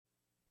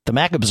The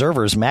Mac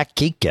Observer's Mac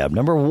Geek Gab,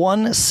 number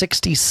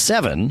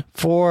 167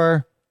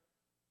 for...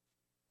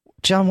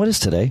 John, what is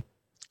today?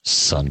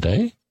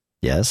 Sunday?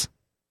 Yes.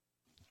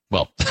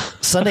 Well...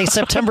 Sunday,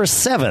 September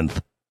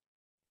 7th,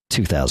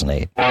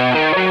 2008.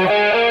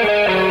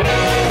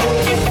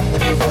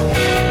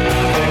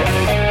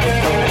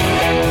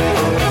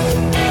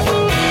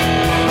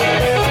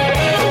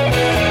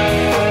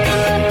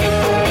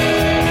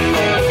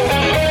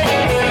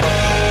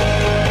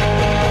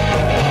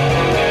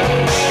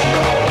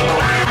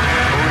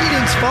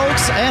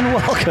 And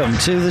welcome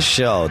to the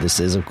show. This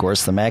is, of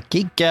course, the Mac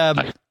Geek Gab.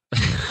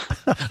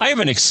 I have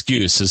an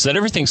excuse, is that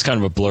everything's kind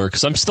of a blur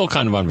because I'm still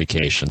kind of on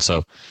vacation.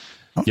 So,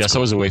 yes, I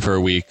was away for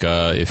a week.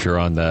 If you're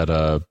on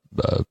that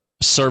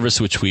service,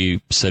 which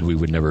we said we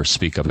would never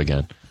speak of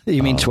again.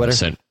 You mean Twitter?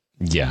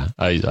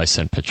 I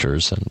sent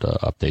pictures and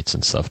updates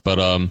and stuff. But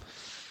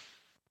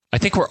I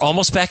think we're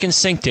almost back in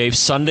sync, Dave.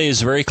 Sunday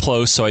is very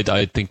close. So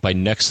I think by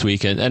next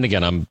week, and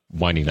again, I'm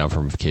winding down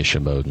from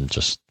vacation mode and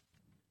just...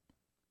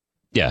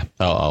 Yeah,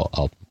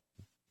 I'll.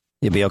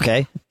 You'll be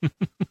okay.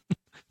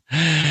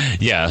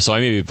 Yeah, so I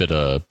may be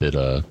a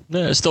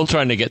bit still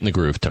trying to get in the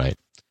groove tonight,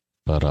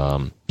 but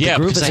yeah,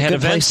 the groove because is I had a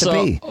good place to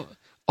be.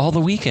 All the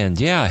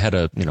weekend. Yeah, I had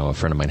a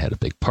friend of mine had a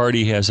big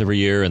party he has every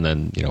year, and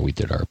then we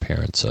did our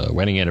parents'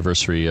 wedding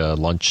anniversary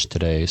lunch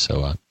today.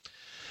 So,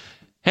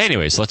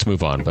 anyways, let's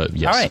move on. But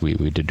yes, right.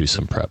 we did do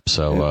some prep.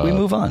 So we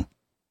move on.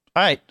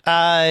 All right.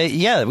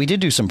 Yeah, we did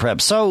do some prep.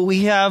 So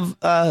we have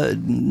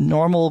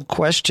normal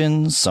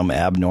questions, some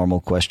abnormal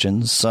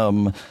questions,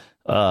 some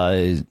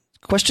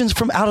questions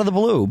from out of the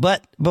blue.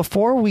 But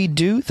before we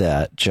do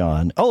that,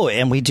 John,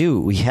 you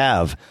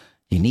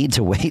need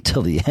to wait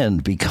till the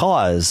end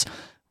because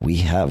we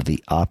have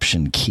the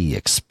option key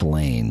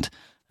explained.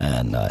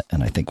 And I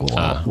think we'll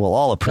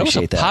all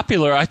appreciate that.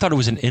 Popular. I thought it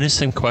was an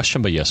innocent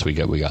question, but yes, we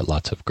got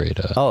lots of great.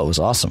 It was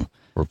awesome.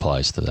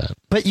 Replies to that.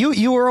 But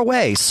you were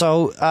away,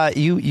 so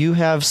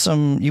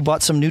you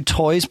bought some new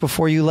toys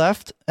before you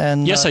left,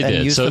 and yes, I did.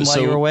 And used them while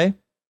you were away.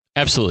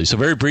 Absolutely. So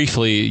very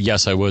briefly,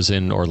 yes, I was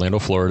in Orlando,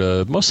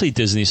 Florida, mostly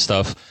Disney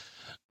stuff.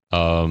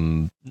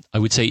 I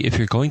would say if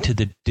you're going to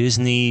the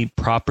Disney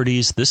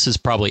properties, this is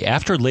probably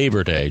after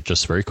Labor Day,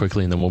 just very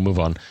quickly, and then we'll move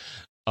on.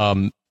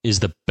 Is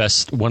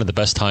one of the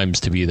best times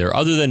to be there,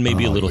 other than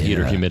maybe a little heat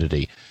or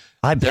humidity.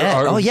 I bet.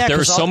 There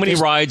are so many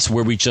rides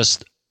where we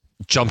just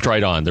jumped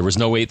right on. There was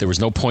no wait. There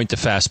was no point to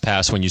fast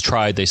pass. When you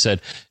tried, they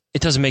said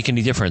it doesn't make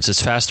any difference. It's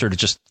faster to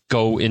just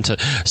go into.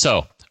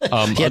 So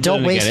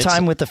don't waste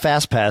time with the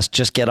fast pass.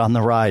 Just get on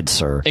the ride,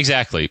 sir.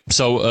 Exactly.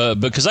 So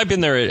because I've been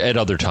there at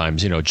other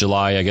times,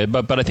 July. I get,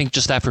 but I think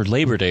just after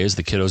Labor Day, as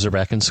the kiddos are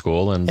back in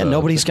school, and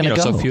nobody's going to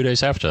go. So a few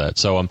days after that.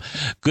 So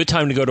good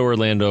time to go to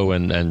Orlando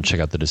and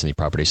check out the Disney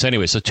property. So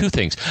anyway, so two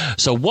things.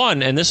 So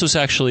one, and this was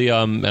actually,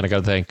 and I got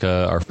to thank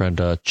our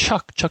friend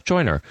Chuck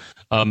Joyner.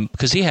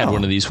 Because he had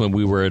one of these when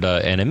we were at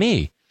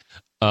NME.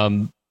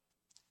 I've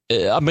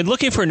been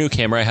looking for a new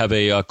camera. I have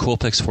a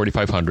Coolpix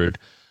 4500.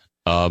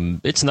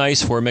 It's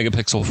nice, 4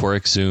 megapixel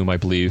 4x zoom, I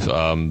believe.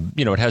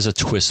 It has a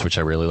twist, which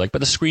I really like, but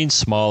the screen's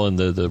small and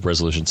the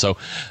resolution. So,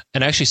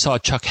 and I actually saw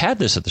Chuck had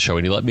this at the show,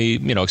 and he let me,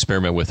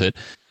 experiment with it.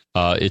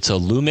 It's a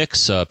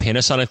Lumix,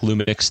 Panasonic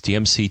Lumix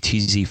DMC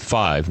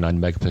TZ5 9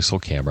 megapixel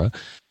camera.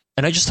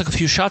 And I just took a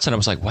few shots, and I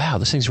was like, wow,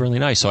 this thing's really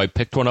nice. So I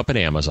picked one up at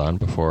Amazon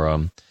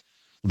before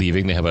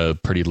leaving. They have a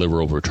pretty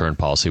liberal return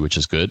policy, which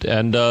is good,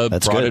 and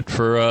brought it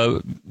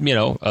for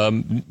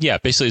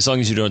basically as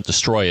long as you don't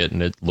destroy it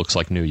and it looks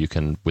like new, you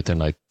can within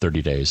like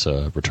 30 days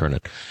return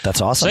it.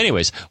 That's awesome. So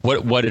anyways,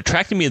 what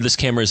attracted me to this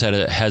camera is that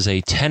it has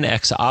a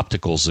 10x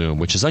optical zoom,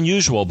 which is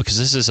unusual because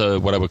this is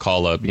what I would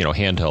call a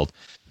handheld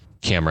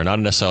camera, not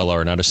an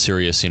SLR, not a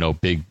serious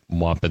big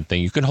whomping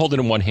thing. You can hold it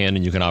in one hand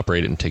and you can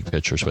operate it and take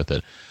pictures with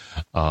it.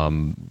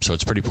 So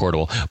it's pretty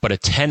portable, but a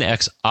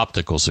 10x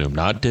optical zoom,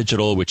 not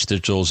digital, which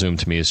digital zoom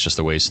to me is just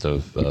a waste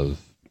of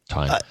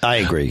time. I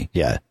agree.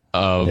 Yeah.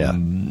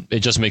 It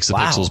just makes the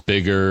pixels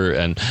bigger.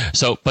 And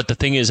so, but the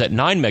thing is at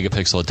 9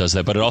 megapixel, it does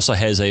that, but it also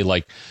has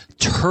a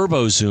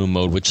turbo zoom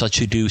mode, which lets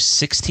you do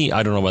 16.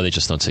 I don't know why they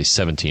just don't say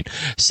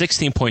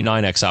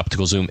 16.9x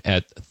optical zoom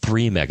at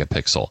 3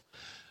 megapixel.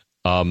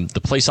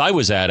 The place I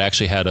was at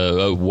actually had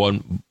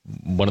one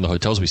of the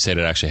hotels we stayed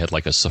at actually had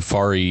a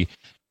safari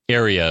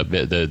area,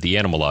 the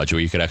animal lodge,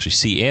 where you could actually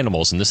see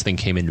animals, and this thing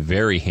came in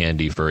very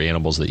handy for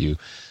animals that you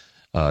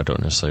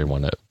don't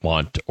necessarily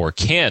want or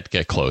can't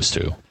get close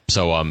to.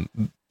 So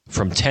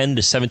from 10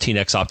 to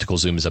 17x optical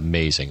zoom is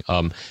amazing.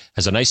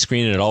 Has a nice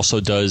screen, and it also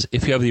does,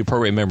 if you have the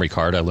appropriate memory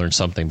card. I learned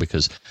something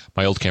because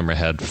my old camera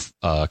had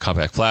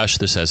compact flash.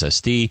 This has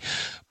SD,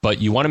 but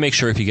you want to make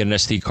sure if you get an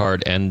SD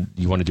card and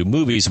you want to do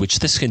movies, which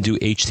this can do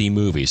HD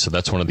movies. So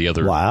that's one of the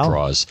other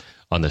draws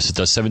on this. It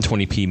does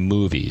 720p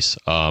movies.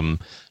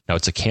 Now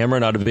it's a camera,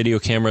 not a video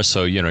camera,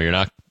 so you're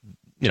not,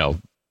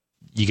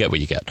 you get what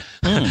you get.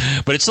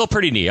 But it's still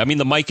pretty neat. I mean,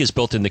 the mic is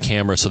built in the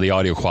camera, so the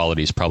audio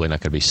quality is probably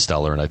not going to be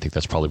stellar, and I think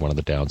that's probably one of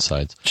the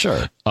downsides.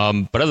 Sure.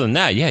 But other than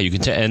that, yeah, you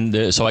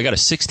can. So I got a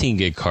 16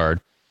 gig card.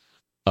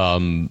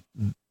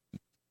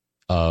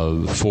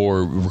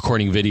 for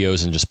recording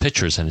videos and just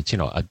pictures. And it's,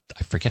 I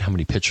forget how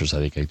many pictures I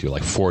think I do,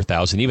 like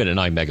 4,000, even at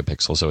 9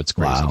 megapixels. So it's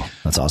crazy. Wow,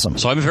 that's awesome.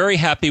 So I'm very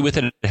happy with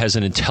it. It has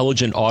an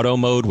intelligent auto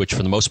mode, which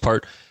for the most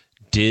part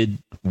did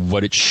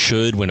what it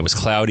should. When it was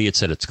cloudy, it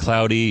said it's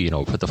cloudy,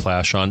 put the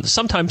flash on.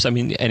 Sometimes,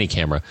 any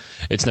camera,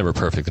 it's never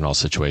perfect in all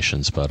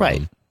situations, but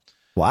right.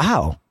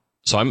 Wow.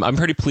 So I'm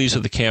pretty pleased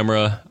with the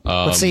camera.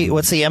 What's the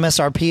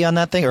MSRP on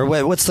that thing, or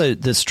what's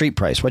the street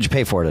price? What'd you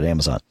pay for it at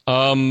Amazon?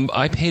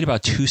 I paid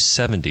about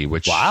 $270,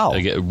 which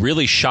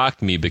really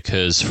shocked me,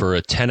 because for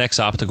a 10x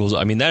optical,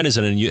 that is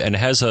and it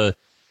has I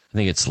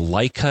think it's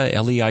Leica,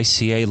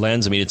 Leica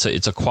lens.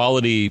 It's a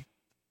quality,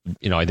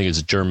 I think it's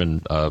a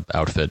German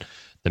outfit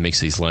that makes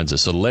these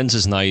lenses. So the lens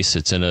is nice.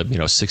 It's in a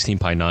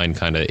 16:9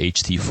 kind of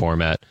HD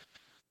format.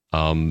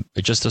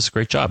 It just does a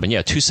great job. And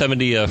yeah,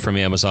 $270 from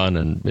Amazon,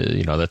 and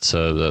that's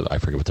I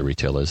forget what the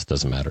retail is. It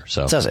doesn't matter.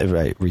 So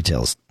right,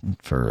 retail's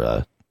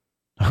for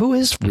who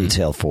is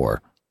retail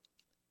for?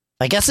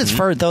 I guess it's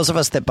for those of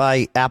us that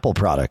buy Apple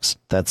products.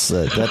 That's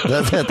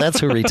that's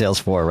who retail's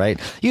for, right?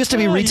 It used to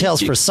be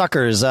retail's for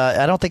suckers.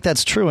 I don't think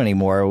that's true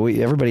anymore.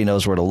 Everybody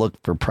knows where to look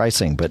for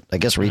pricing, but I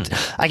guess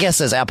I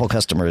guess as Apple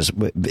customers,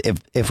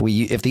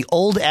 if the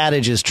old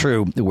adage is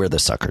true, we're the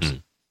suckers.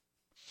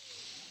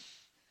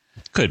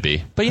 Could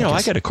be, but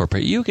I get a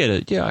corporate. You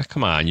get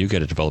come on, you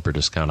get a developer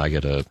discount. I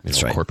get a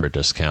corporate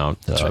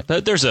discount. That's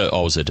right. There's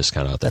always a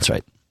discount out there. That's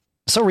right.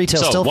 So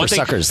retail's still for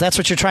suckers. That's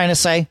what you're trying to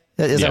say?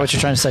 Is that what you're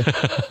trying to say?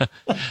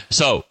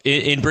 So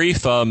in brief,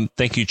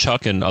 thank you,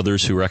 Chuck, and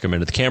others who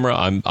recommended the camera.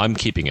 I'm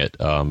keeping it.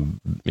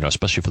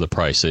 Especially for the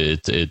price.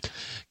 It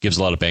gives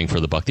a lot of bang for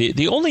the buck.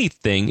 The only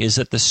thing is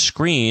that the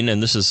screen,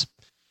 and this is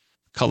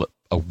call it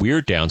a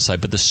weird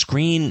downside, but the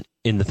screen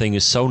in the thing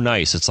is so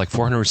nice. It's like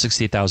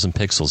 468,000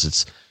 pixels.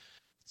 It's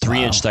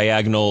 3-inch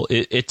diagonal.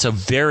 It's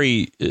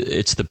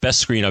the best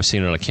screen I've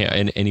seen on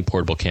any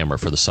portable camera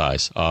for the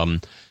size.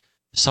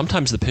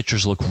 Sometimes the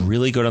pictures look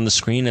really good on the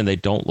screen, and they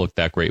don't look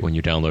that great when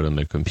you download them on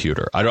the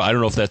computer. I don't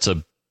know if that's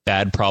a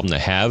bad problem to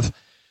have.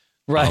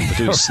 Right. But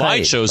doing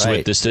slideshows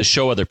with this to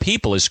show other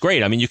people is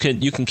great. You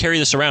can carry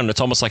this around.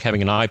 It's almost like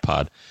having an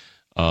iPod.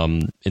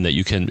 In that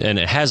you can, and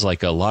it has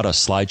like a lot of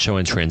slideshow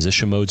and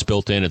transition modes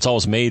built in. It's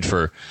always made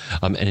for,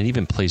 and it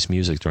even plays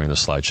music during the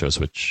slideshows,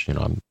 which,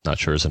 I'm not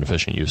sure is an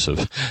efficient use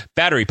of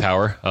battery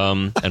power.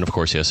 And of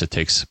course, yes, it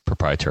takes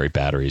proprietary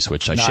batteries,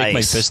 which I shake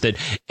my fist at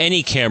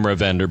any camera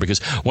vendor, because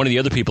one of the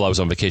other people I was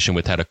on vacation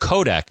with had a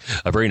Kodak,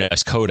 a very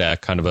nice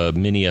Kodak, kind of a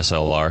mini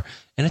SLR,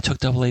 and it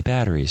took AA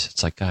batteries.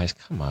 It's like, guys,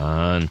 come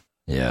on.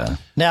 Yeah.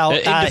 Now,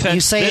 defense,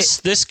 you say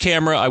this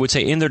camera, I would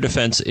say in their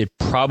defense, it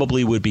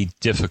probably would be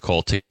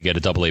difficult to get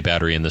a AA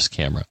battery in this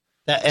camera.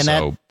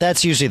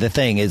 That's usually the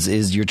thing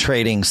is you're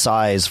trading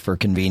size for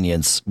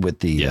convenience with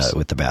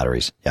the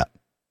batteries. Yeah.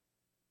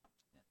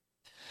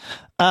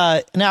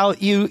 Now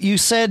you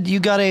said you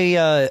got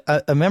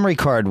a memory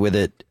card with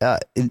it.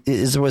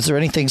 Was there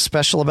anything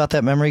special about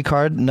that memory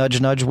card? Nudge,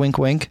 nudge, wink,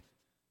 wink.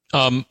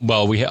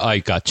 Well, I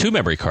got 2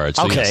 memory cards.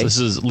 So okay. Yes, this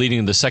is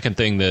leading to the second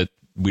thing that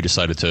we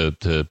decided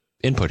to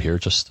input here,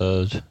 just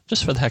for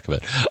the heck of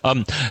it.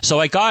 So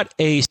I got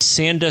a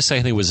SanDisk. I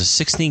think it was a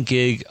 16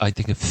 gig. I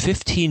think a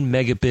 15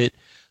 megabit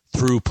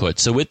throughput.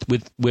 So with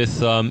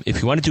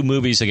if you want to do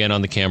movies again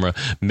on the camera,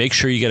 make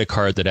sure you get a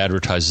card that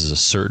advertises a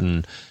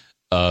certain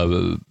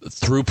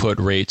throughput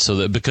rate, so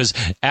that, because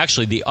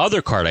actually the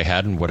other card I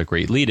had, and what a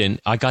great lead-in,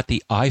 I got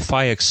the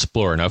iFi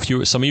Explorer. Now,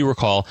 some of you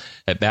recall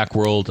at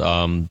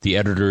Macworld, the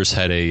editors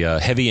had a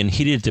heavy and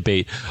heated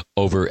debate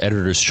over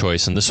editor's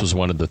choice, and this was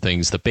one of the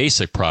things. The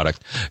basic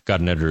product got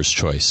an editor's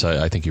choice.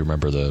 I think you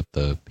remember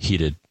the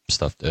heated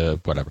stuff,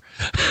 whatever.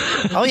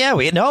 Oh yeah,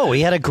 we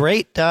had a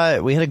great kind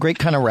of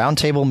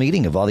roundtable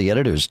meeting of all the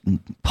editors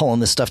pulling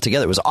this stuff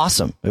together. It was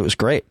awesome. It was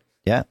great.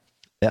 Yeah.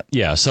 Yep.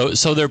 Yeah.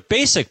 So their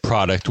basic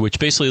product, which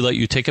basically let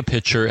you take a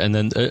picture, and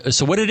then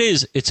so what it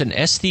is, it's an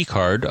SD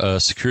card,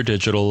 secure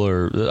digital,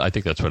 or I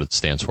think that's what it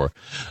stands for.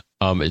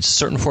 It's a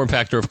certain form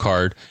factor of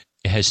card.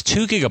 It has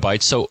 2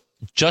 gigabytes, so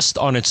just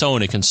on its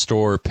own it can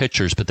store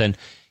pictures. But then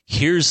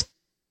here's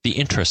the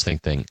interesting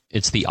thing: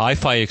 it's the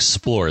iFi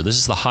Explorer. This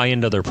is the high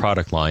end of their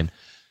product line.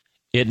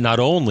 It not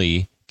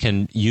only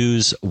can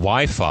use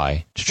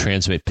Wi-Fi to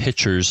transmit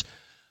pictures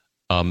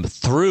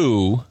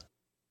through,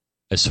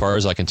 as far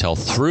as I can tell,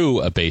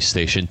 through a base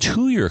station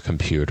to your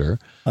computer.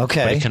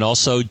 Okay. But it can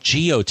also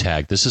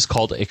geotag. This is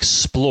called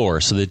Explore.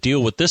 So the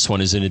deal with this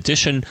one is, in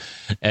addition,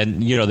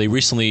 and they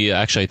recently,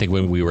 actually I think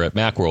when we were at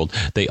Macworld,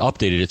 they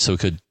updated it so it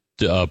could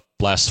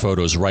blast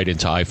photos right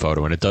into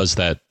iPhoto, and it does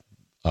that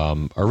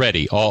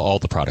already. All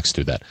the products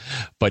do that.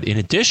 But in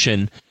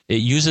addition,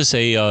 it uses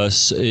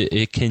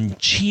it can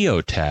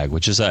geotag,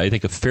 which is, I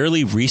think, a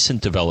fairly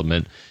recent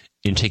development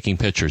in taking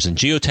pictures. And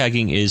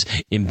geotagging is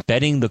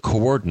embedding the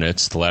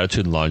coordinates, the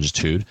latitude and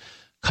longitude,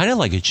 kind of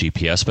like a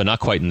GPS, but not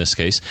quite in this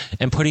case,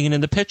 and putting it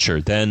in the picture.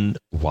 Then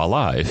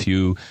voila, if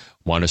you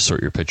want to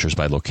sort your pictures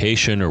by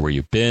location or where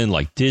you've been,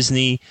 like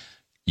Disney,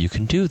 you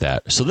can do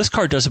that. So this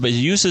card does it, but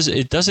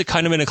it does it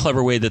kind of in a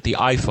clever way that the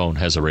iPhone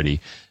has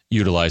already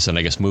utilized and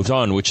I guess moved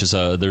on, which is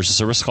there's a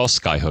service called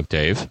Skyhook,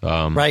 Dave.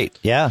 Right.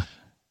 Yeah.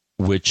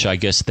 Which I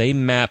guess they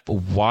map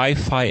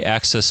Wi-Fi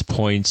access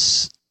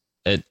points,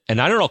 and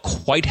I don't know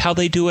quite how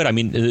they do it. I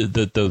mean,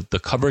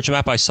 the coverage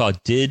map I saw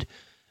did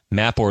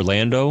map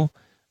Orlando,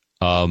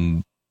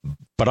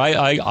 but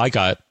I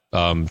got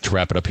to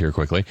wrap it up here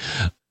quickly.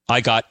 I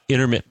got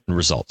intermittent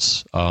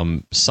results.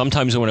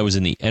 Sometimes when I was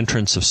in the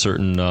entrance of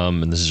certain,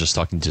 and this is just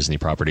talking Disney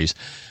properties,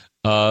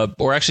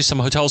 or actually some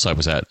hotels I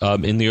was at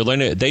in the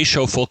Orlando, they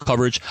show full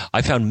coverage.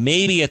 I found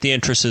maybe at the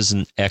entrances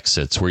and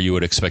exits where you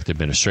would expect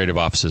administrative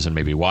offices and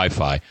maybe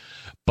Wi-Fi,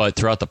 but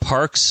throughout the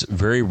parks,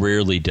 very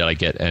rarely did I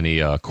get any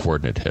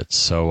coordinate hits.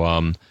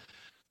 So,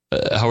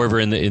 however,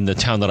 in the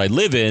town that I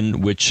live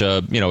in, which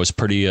is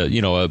pretty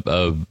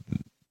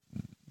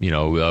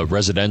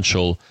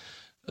residential,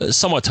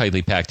 somewhat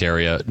tightly packed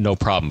area, no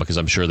problem, because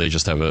I'm sure they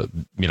just have a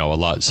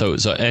lot. So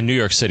and New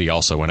York City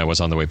also, when I was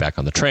on the way back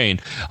on the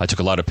train, I took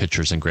a lot of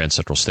pictures in Grand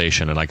Central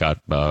Station and I got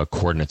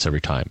coordinates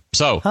every time.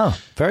 So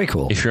very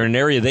cool. If you're in an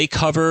area they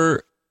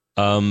cover,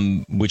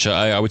 which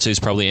I would say is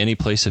probably any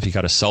place, if you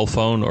got a cell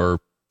phone or,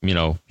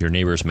 your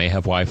neighbors may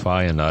have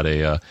Wi-Fi and not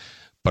a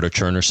butter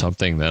churn or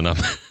something, then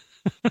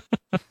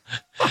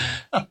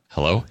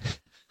hello?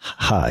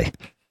 Hi.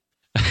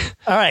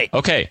 All right.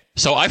 Okay.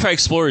 So iFi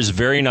Explorer is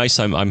very nice.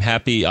 I'm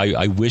happy.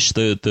 I wish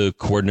the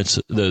coordinates,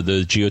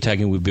 the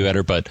geotagging would be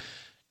better, but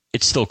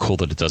it's still cool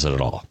that it does it at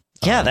all.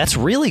 Yeah, that's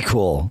really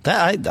cool.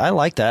 I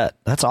like that.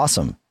 That's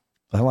awesome.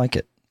 I like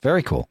it.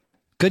 Very cool.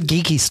 Good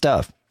geeky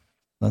stuff.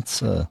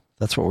 That's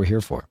what we're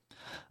here for.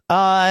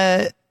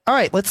 All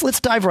right.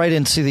 Let's dive right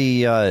into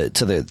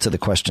the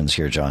questions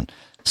here, John.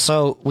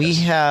 So we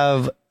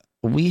have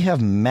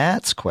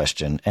Matt's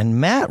question, and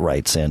Matt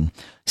writes in.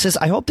 He says,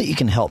 I hope that you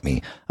can help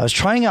me. I was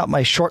trying out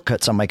my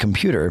shortcuts on my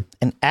computer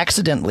and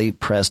accidentally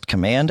pressed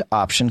Command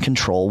Option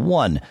Control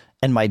 1,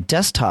 and my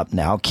desktop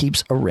now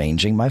keeps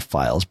arranging my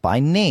files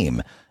by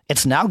name.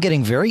 It's now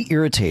getting very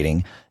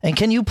irritating, and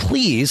can you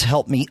please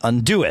help me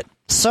undo it?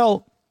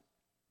 So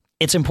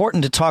it's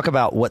important to talk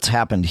about what's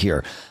happened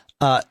here.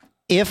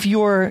 If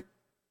you're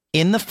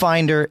in the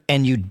Finder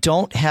and you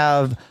don't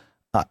have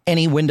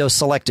any windows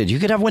selected, you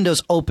could have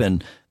Windows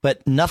open,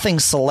 but nothing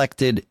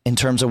selected in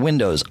terms of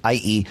Windows,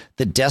 i.e.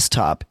 the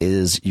desktop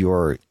is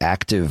your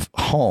active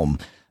home.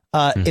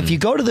 If you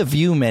go to the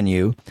View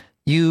menu,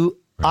 you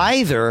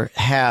either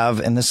have,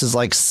 and this is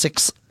like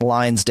 6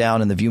 lines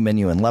down in the View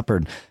menu in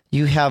Leopard,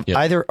 you have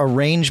either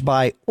Arrange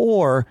By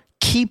or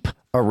Keep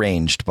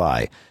Arranged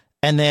By.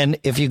 And then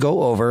if you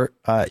go over,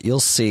 you'll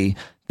see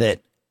that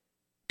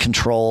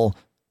Control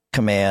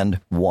Command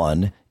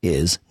 1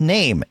 is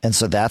Name. And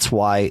so that's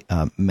why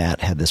Matt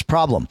had this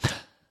problem.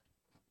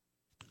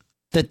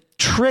 The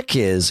trick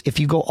is, if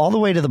you go all the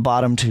way to the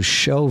bottom to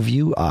Show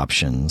View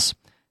Options,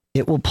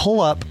 it will pull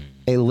up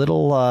a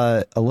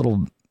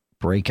little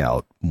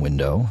breakout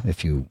window,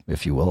 if you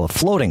will, a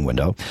floating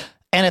window.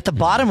 And at the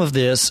bottom of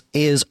this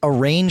is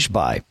Arrange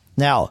By.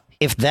 Now,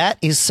 if that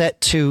is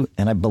set to,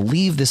 and I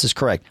believe this is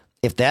correct,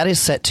 if that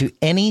is set to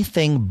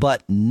anything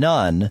but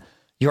none,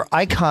 your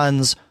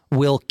icons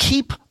will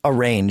keep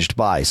arranged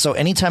by. So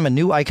anytime a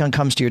new icon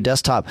comes to your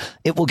desktop,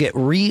 it will get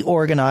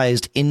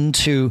reorganized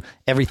into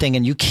everything.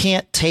 And you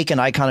can't take an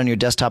icon on your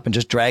desktop and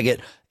just drag it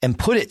and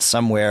put it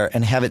somewhere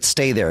and have it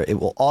stay there. It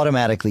will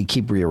automatically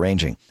keep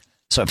rearranging.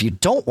 So if you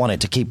don't want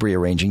it to keep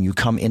rearranging, you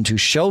come into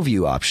Show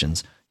View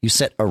Options, you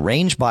set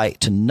Arrange By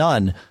to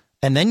None,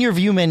 and then your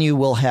View menu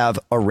will have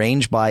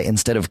Arrange By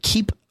instead of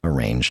Keep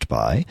Arranged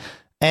By.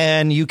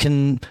 And you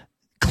can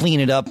clean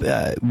it up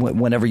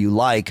whenever you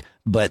like,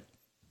 but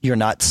you're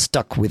not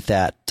stuck with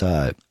that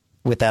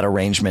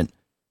arrangement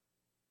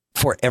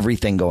for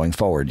everything going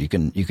forward. You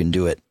can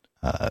do it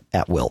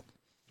at will.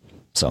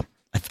 So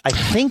I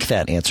think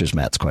that answers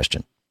Matt's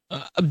question.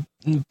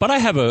 But I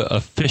have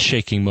a fish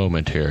shaking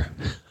moment here.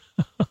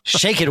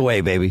 Shake it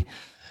away, baby.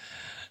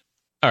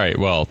 All right.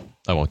 Well,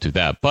 I won't do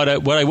that.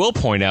 But what I will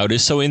point out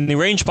is, so in the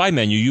Arrange By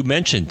menu, you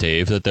mentioned,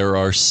 Dave, that there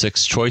are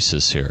 6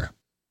 choices here,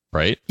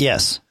 right?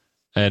 Yes.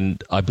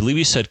 And I believe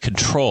you said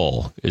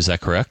Control. Is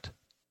that correct?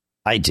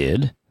 I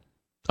did.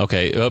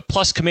 Okay,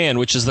 plus Command,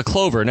 which is the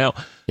Clover. Now,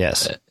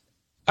 yes.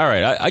 All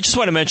right, I just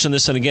want to mention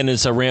this, and again,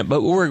 it's a rant,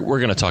 but we're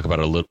going to talk about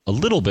it a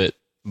little bit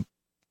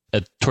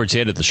towards the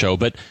end of the show.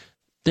 But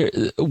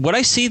what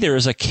I see there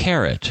is a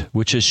caret,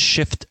 which is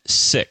Shift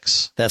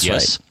 6. That's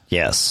right.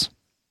 Yes.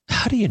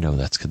 How do you know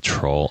that's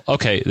Control?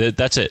 Okay,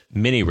 that's it.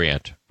 Mini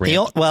rant.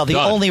 The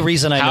only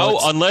reason I know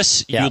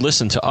unless you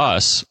listen to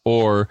us,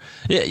 or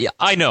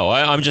I know.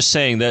 I'm just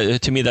saying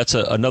that to me that's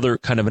another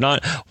kind of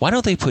why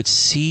don't they put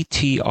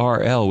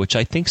CTRL, which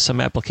I think some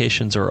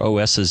applications or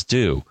OSs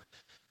do?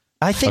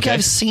 I think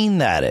I've seen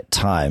that at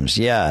times.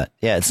 Yeah.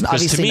 It's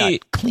obviously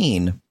not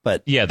clean,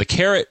 but the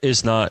caret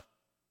is not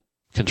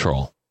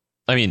Control.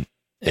 I mean,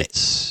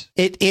 it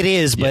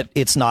is, but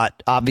it's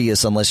not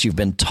obvious unless you've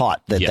been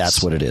taught that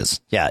that's what it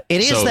is. Yeah, it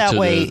is that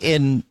way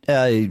in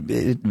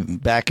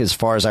back as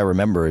far as I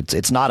remember.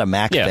 It's not a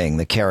Mac thing,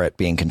 the caret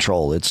being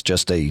Control. It's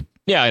just a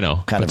I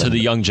know. Kind of to the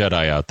young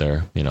Jedi out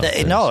there,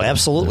 no,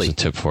 absolutely. There's a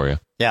tip for you.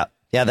 Yeah.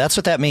 Yeah, that's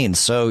what that means.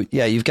 So,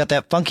 yeah, you've got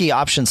that funky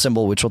option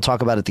symbol, which we'll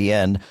talk about at the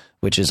end,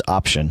 which is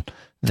option.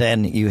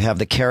 Then you have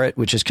the caret,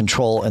 which is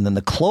control, and then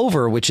the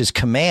clover, which is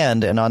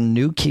command. And on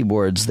new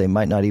keyboards, they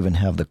might not even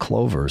have the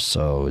clover.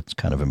 So it's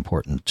kind of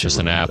important. Just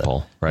an Apple,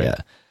 that. right? Yeah.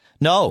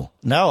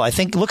 No. I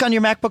think look on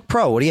your MacBook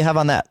Pro. What do you have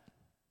on that?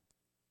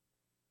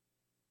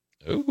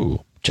 Ooh.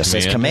 Just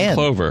says command.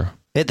 Clover.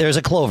 There's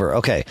a clover.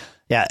 Okay.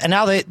 Yeah. And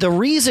now the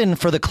reason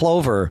for the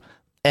clover,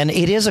 and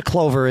it is a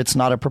clover, it's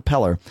not a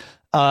propeller,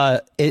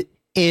 it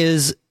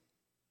is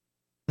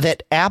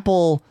that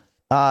Apple,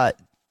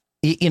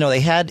 they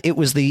had, it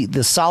was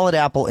the solid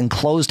Apple and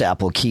closed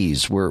Apple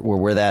keys were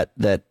where that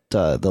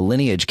the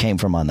lineage came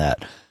from on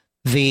that.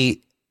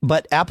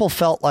 But Apple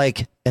felt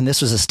like, and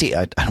this was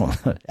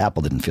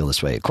Apple didn't feel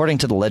this way. According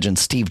to the legend,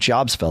 Steve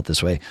Jobs felt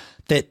this way,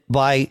 that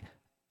by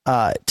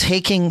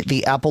taking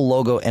the Apple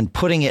logo and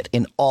putting it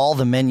in all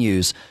the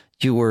menus,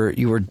 you were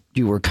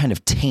kind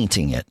of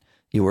tainting it.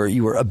 You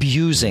were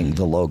abusing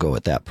the logo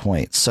at that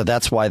point. So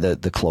that's why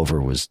the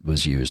clover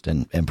was used,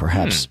 and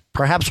perhaps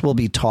we'll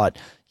be taught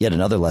yet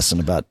another lesson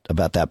about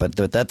that.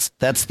 But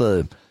that's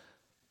the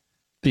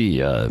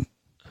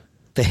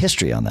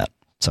history on that.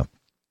 So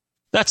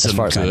that's some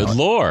good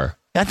lore.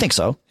 I think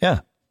so. Yeah.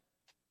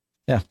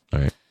 All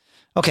right.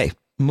 Okay,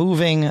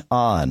 moving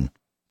on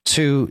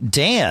to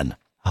Dan.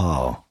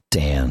 Oh,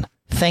 Dan,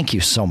 thank you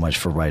so much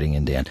for writing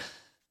in, Dan.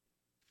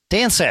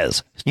 Dan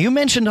says, you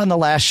mentioned on the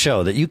last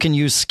show that you can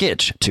use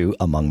Skitch to,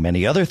 among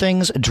many other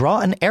things, draw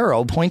an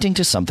arrow pointing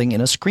to something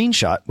in a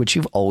screenshot, which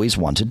you've always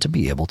wanted to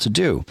be able to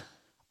do.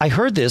 I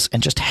heard this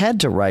and just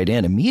had to write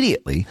in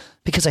immediately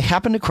because I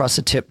happened across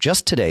a tip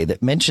just today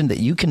that mentioned that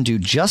you can do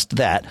just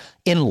that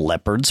in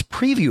Leopard's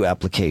preview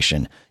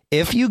application.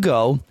 If you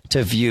go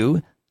to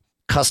View,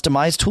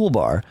 Customize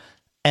Toolbar,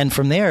 and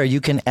from there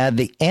you can add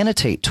the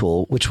Annotate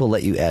tool, which will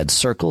let you add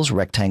circles,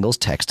 rectangles,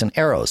 text, and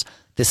arrows.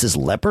 This is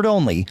Leopard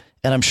only,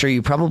 and I'm sure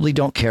you probably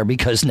don't care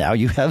because now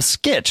you have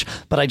Skitch,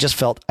 but I just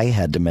felt I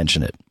had to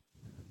mention it.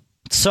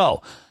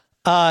 So,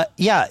 and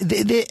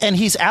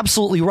he's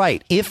absolutely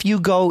right. If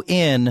you go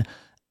in,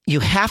 you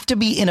have to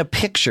be in a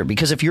picture,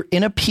 because if you're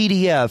in a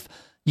PDF,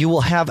 you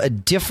will have a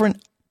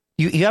different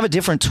you have a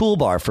different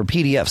toolbar for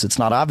PDFs. It's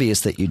not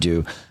obvious that you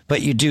do,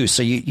 but you do.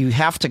 So you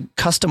have to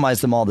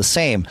customize them all the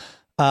same,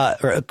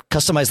 or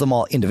customize them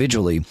all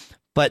individually.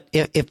 But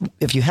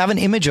if you have an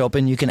image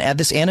open, you can add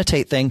this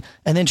annotate thing,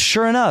 and then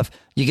sure enough,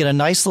 you get a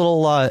nice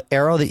little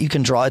arrow that you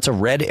can draw. It's a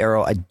red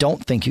arrow. I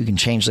don't think you can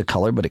change the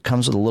color, but it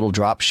comes with a little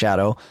drop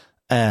shadow,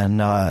 and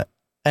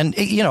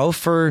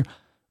for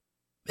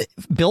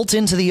built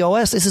into the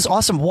OS, this is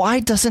awesome.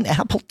 Why doesn't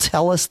Apple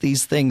tell us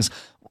these things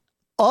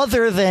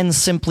other than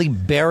simply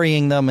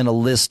burying them in a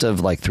list of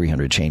like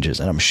 300 changes?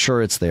 And I'm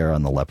sure it's there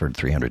on the Leopard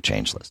 300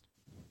 change list.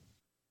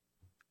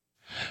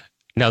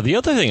 Now, the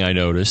other thing I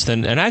noticed,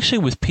 and actually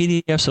with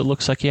PDFs, it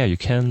looks like, you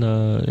can,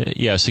 so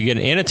you get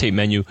an annotate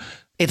menu.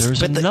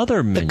 There's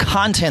another menu. The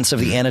contents of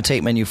the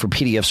annotate menu for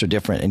PDFs are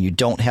different, and you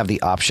don't have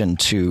the option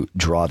to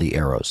draw the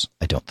arrows,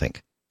 I don't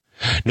think.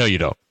 No, you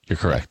don't. You're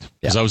correct.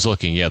 Because I was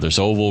looking, there's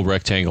oval,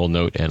 rectangle,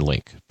 note, and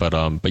link. But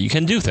you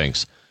can do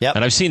things. Yep.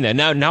 And I've seen that.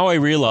 Now I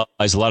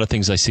realize a lot of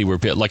things I see were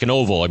like an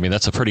oval. I mean,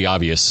 that's a pretty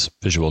obvious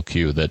visual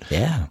cue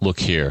that look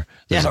here.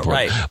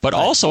 Right. But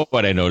also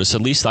what I noticed,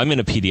 at least I'm in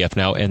a PDF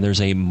now, and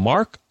there's a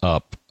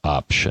markup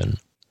option.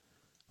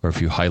 Or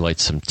if you highlight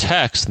some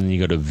text, and then you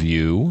go to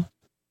View,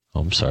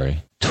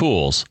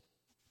 Tools,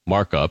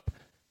 Markup,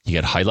 you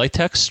get highlight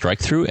text, strike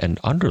through, and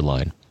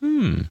underline.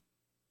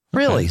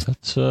 Really?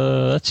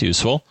 Okay, that's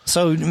useful.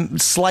 So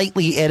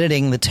slightly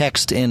editing the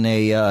text in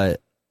a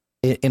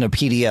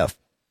PDF.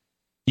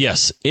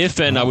 Yes,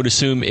 I would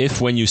assume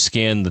if when you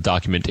scan the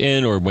document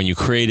in or when you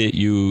create it,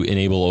 you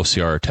enable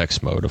OCR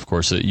text mode. Of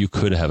course, you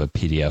could have a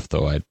PDF,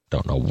 though I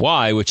don't know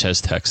why, which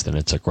has text and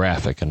it's a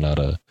graphic and not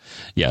a.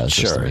 Yeah, it's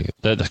sure.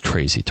 That's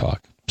crazy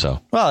talk.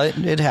 So well,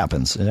 it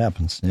happens. It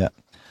happens. Yeah.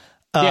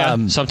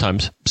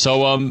 Sometimes.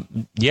 So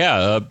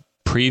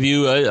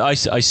preview.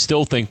 I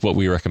still think what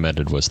we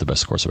recommended was the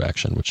best course of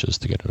action, which is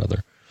to get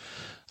another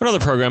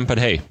program. But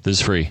hey, this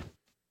is free.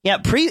 Yeah,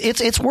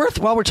 it's worth,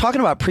 while we're talking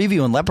about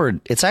Preview and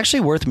Leopard, it's actually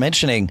worth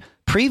mentioning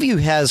Preview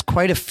has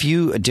quite a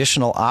few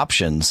additional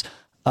options.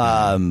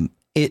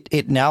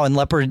 It now in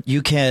Leopard,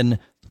 you can,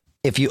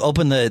 if you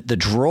open the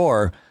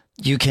drawer,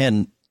 you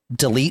can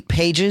delete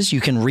pages,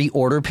 you can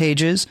reorder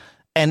pages.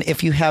 And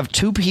if you have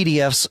two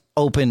PDFs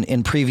open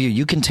in Preview,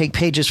 you can take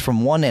pages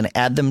from one and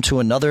add them to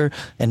another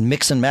and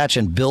mix and match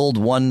and build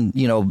one,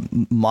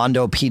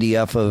 Mondo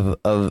PDF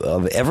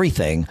of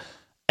everything,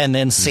 and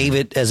then save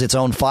it as its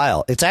own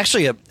file. It's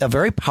actually a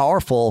very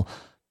powerful,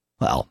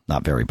 well,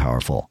 not very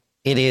powerful.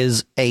 It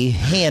is a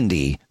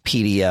handy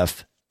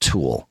PDF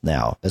tool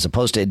now, as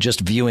opposed to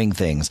just viewing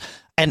things.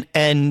 And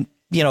the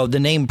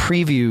name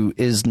Preview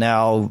is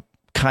now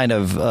kind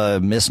of a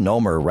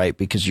misnomer, right?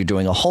 Because you're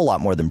doing a whole lot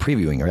more than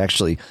previewing. You're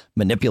actually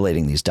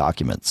manipulating these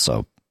documents.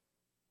 So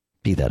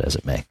be that as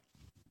it may.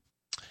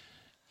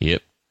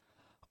 Yep.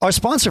 Our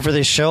sponsor for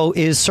this show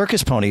is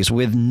Circus Ponies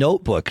with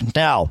Notebook.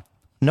 Now,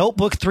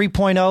 Notebook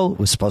 3.0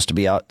 was supposed to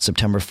be out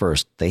September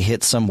 1st. They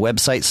hit some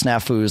website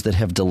snafus that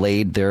have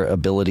delayed their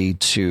ability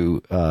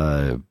to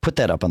put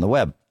that up on the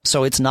web.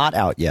 So it's not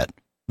out yet.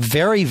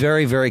 Very,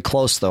 very, very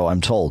close, though,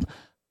 I'm told.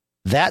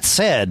 That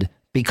said,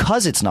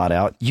 because it's not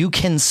out, you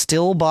can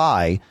still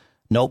buy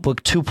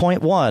Notebook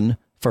 2.1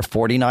 for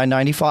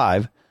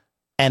 $49.95.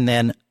 And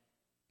then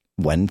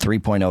when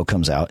 3.0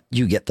 comes out,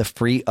 you get the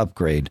free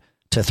upgrade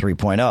to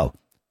 3.0.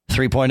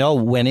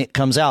 3.0, when it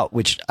comes out,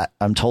 which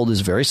I'm told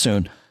is very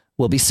soon,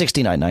 will be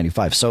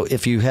 $69.95. So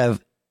if you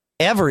have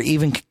ever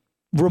even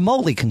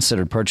remotely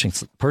considered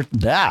purchasing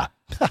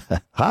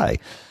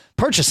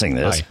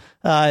this,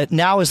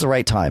 now is the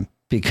right time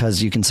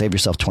because you can save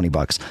yourself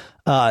 $20.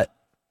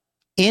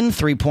 In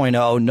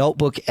 3.0,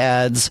 Notebook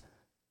adds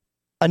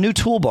a new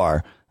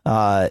toolbar,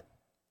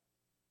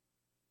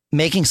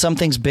 making some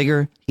things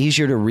bigger,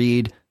 easier to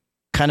read,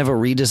 kind of a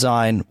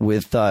redesign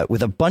with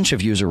a bunch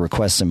of user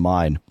requests in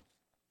mind.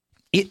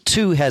 It,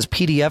 too, has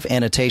PDF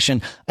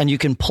annotation, and you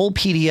can pull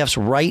PDFs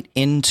right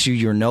into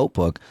your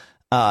notebook,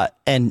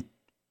 and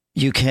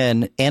you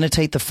can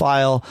annotate the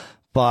file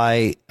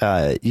by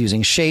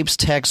using shapes,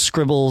 text,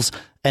 scribbles,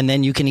 and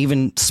then you can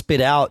even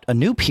spit out a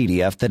new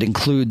PDF that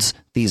includes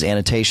these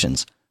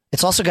annotations.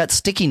 It's also got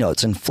sticky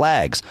notes and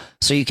flags,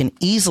 so you can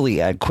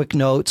easily add quick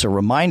notes or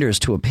reminders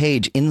to a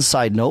page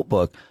inside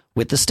Notebook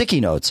with the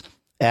sticky notes.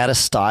 Add a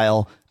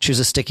style, choose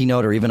a sticky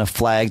note or even a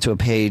flag to a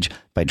page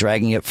by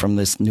dragging it from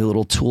this new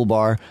little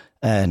toolbar,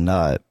 and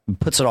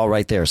puts it all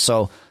right there.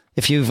 So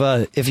if you've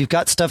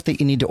got stuff that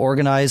you need to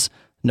organize,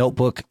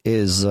 Notebook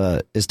is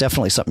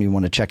definitely something you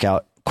want to check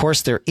out. Of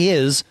course, there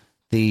is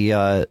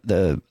there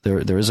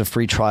is a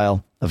free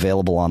trial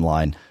available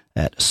online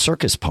at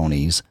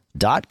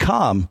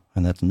circusponies.com,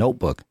 and that's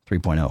Notebook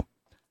 3.0.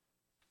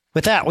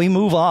 With that, we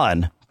move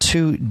on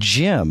to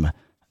Jim,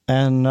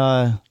 and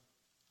I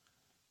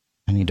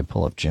need to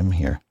pull up Jim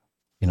here.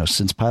 You know,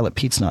 since Pilot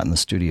Pete's not in the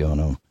studio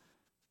and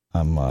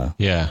I'm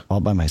all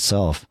by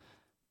myself,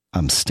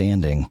 I'm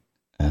standing,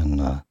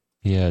 and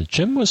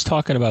Jim was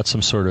talking about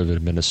some sort of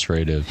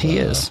administrative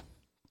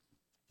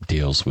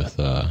deals with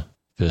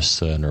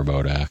Vista and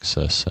remote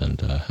access,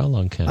 and how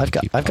long can I've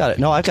got it.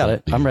 No, I've got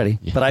it. I'm ready.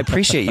 Yeah. But I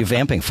appreciate you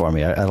vamping for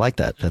me. I like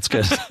that. That's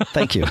good.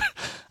 Thank you.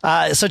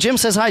 So Jim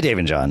says, hi, Dave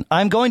and John.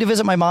 I'm going to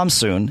visit my mom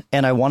soon,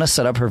 and I want to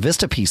set up her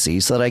Vista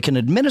PC so that I can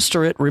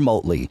administer it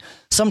remotely.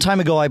 Some time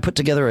ago, I put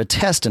together a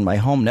test in my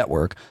home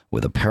network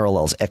with a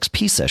Parallels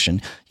XP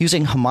session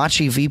using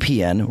Hamachi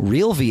VPN,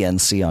 Real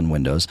VNC on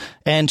Windows,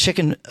 and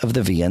Chicken of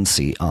the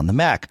VNC on the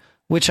Mac,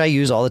 which I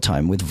use all the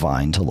time with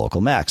Vine to local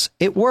Macs.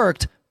 It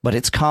worked, but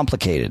it's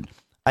complicated.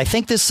 I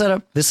think this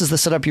is the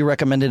setup you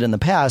recommended in the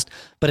past,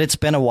 but it's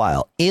been a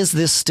while. Is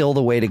this still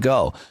the way to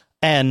go?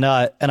 And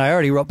I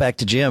already wrote back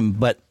to Jim,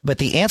 but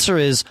the answer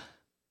is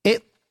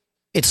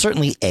it's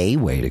certainly a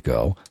way to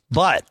go.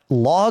 But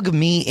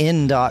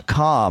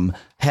logmein.com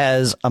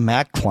has a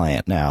Mac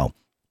client now.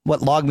 What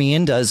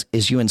LogMeIn does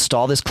is you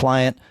install this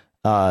client,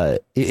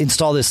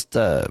 install this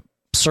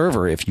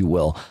server, if you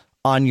will,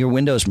 on your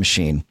Windows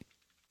machine.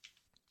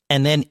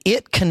 And then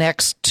it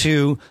connects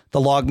to the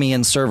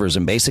LogMeIn servers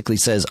and basically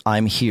says,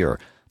 I'm here.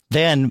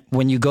 Then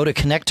when you go to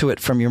connect to it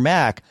from your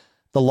Mac,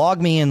 the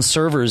LogMeIn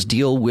servers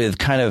deal with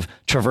kind of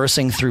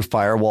traversing through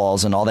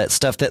firewalls and all that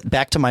stuff that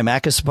Back to My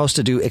Mac is supposed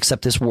to do,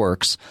 except this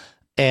works.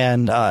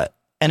 And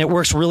it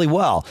works really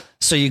well.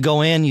 So you go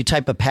in, you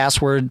type a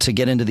password to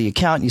get into the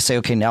account, and you say,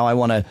 OK, now I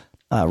want to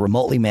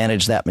remotely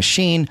manage that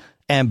machine.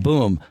 And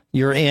boom,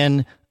 you're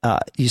in.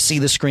 You see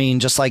the screen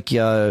just like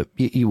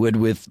you would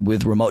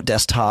with remote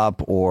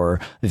desktop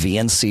or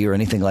VNC or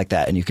anything like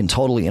that. And you can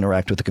totally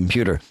interact with the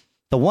computer.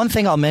 The one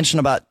thing I'll mention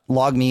about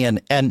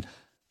LogMeIn, and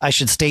I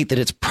should state that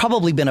it's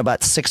probably been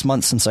about 6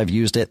 months since I've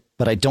used it,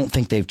 but I don't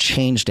think they've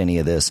changed any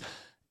of this,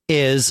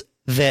 is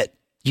that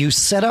you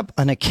set up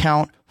an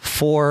account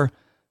for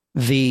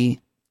the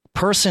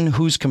person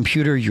whose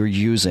computer you're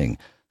using.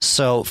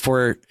 So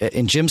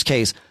in Jim's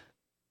case,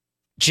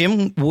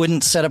 Jim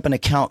wouldn't set up an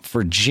account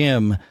for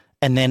Jim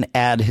and then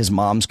add his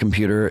mom's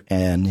computer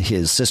and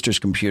his sister's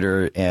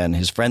computer and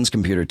his friend's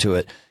computer to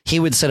it. He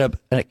would set up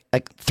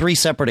 3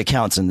 separate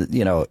accounts in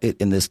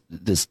this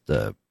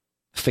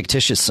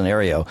fictitious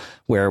scenario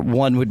where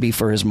one would be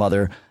for his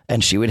mother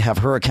and she would have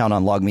her account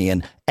on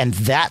LogMeIn, and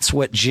that's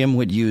what Jim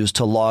would use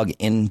to log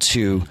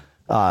into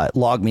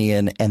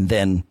LogMeIn and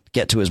then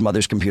get to his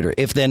mother's computer.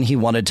 If then he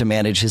wanted to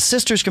manage his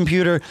sister's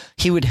computer,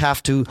 he would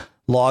have to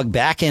log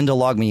back into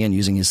LogMeIn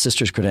using his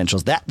sister's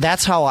credentials.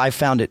 That's how I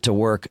found it to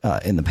work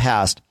in the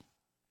past.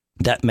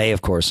 That may,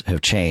 of course,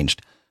 have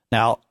changed.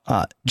 Now,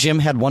 Jim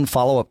had one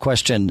follow-up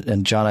question,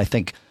 and John, I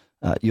think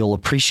you'll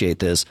appreciate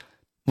this,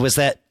 was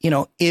that,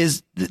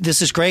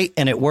 this is great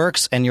and it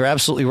works, and you're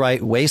absolutely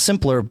right, way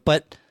simpler,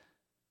 but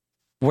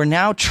we're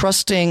now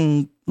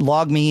trusting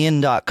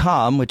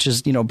logmein.com, which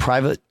is,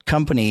 private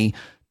company,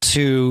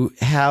 to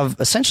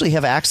essentially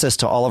have access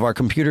to all of our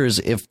computers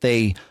if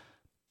they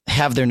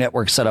have their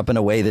network set up in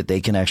a way that they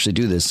can actually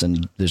do this.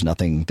 And there's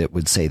nothing that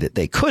would say that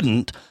they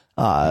couldn't.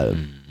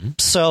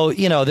 So,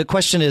 the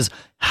question is,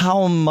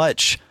 how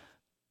much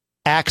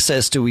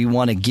access do we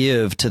want to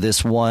give to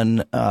this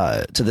one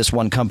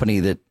company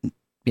that,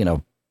 you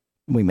know,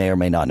 we may or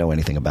may not know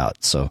anything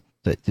about? So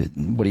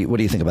what do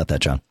you think about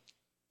that, John?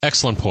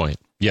 Excellent point.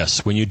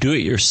 Yes, when you do it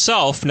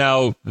yourself,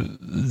 now,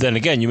 then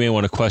again, you may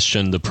want to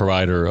question the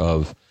provider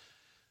of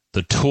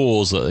the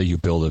tools that you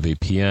build a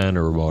VPN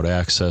or remote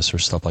access or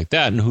stuff like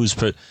that, and who's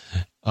put.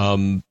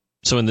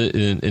 So in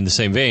the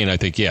same vein, I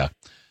think, yeah,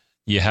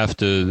 you have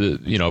to,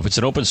 you know, if it's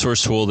an open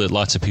source tool that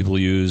lots of people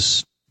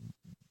use,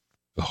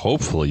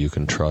 hopefully you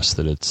can trust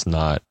that it's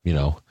not, you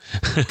know,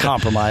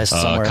 compromised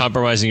somewhere.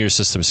 Compromising your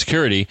system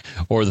security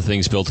or the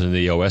things built into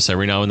the OS.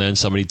 Every now and then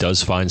somebody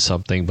does find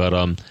something, but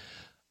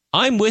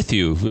I'm with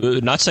you.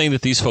 Not saying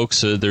that these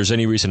folks, there's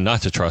any reason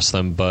not to trust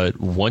them, but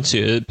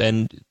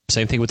and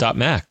same thing with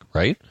 .Mac,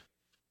 right?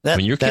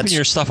 When you're keeping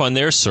your stuff on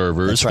their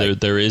servers, right,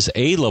 there is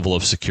a level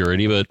of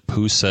security, but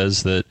who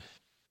says that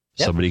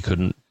somebody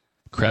couldn't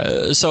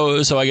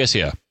so I guess,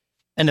 yeah.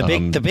 And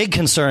the big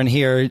concern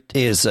here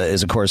is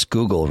of course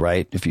Google,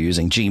 right? If you're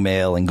using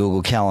Gmail and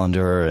Google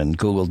Calendar and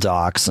Google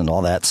Docs and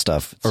all that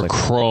stuff, or like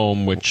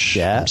Chrome, which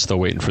I'm still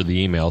waiting for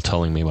the email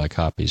telling me my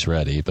copy's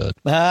ready. But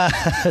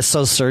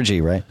so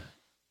Sergey, right?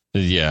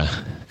 Yeah.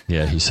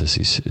 He says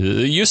he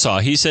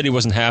said he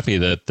wasn't happy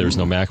that there's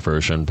no Mac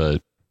version,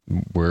 but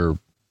we're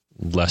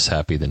less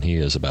happy than he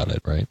is about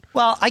it, right?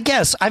 Well, I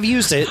guess I've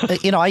used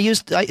it. You know,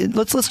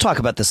 let's talk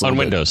about this a little on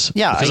bit. Windows.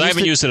 Yeah, because I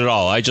haven't used it at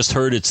all. I just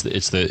heard it's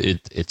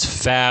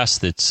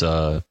fast. It's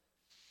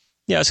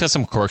it's got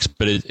some quirks,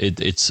 but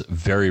it's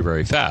very,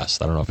 very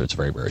fast. I don't know if it's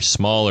very, very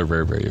small or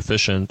very, very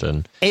efficient,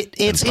 and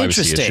it's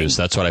interesting. Issues.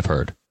 That's what I've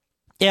heard.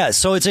 Yeah,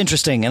 so it's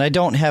interesting, and I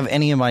don't have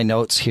any of my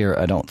notes here.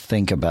 I don't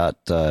think about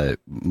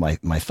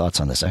my thoughts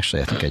on this.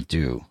 Actually, I think I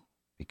do,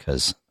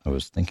 because I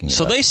was thinking.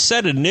 So they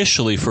said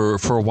initially for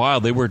a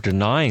while they were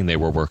denying they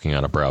were working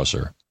on a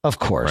browser. Of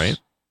course, right?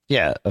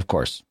 Yeah, of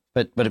course,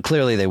 but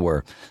clearly they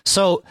were.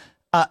 So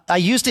I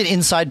used it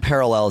inside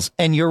Parallels,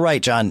 and you're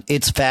right, John.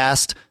 It's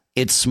fast,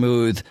 it's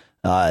smooth.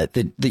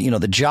 The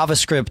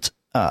JavaScript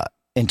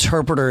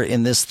interpreter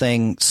in this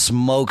thing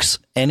smokes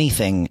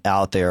anything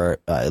out there,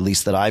 at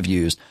least that I've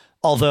used.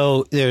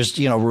 Although there's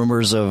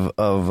rumors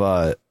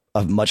of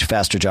much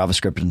faster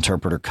JavaScript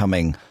interpreter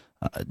coming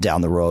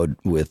down the road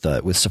with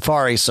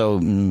Safari, so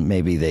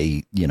maybe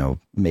they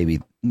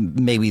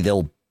maybe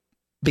they'll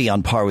be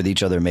on par with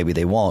each other, maybe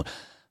they won't.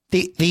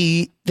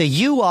 The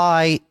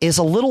UI is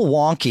a little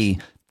wonky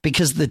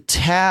because the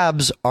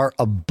tabs are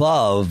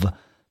above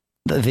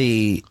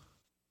the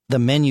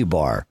menu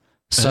bar.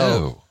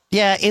 So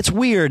yeah, it's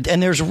weird,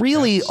 and there's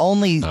really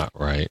only not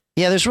right.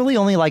 Yeah, there's really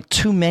only like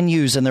 2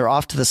 menus, and they're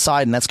off to the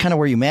side, and that's kind of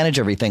where you manage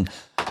everything.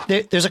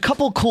 There's a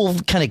couple cool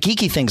kind of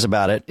geeky things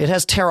about it. It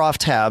has tear-off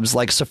tabs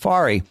like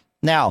Safari.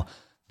 Now,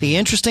 the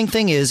interesting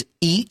thing is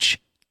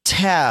each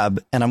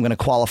tab, and I'm going to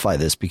qualify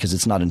this because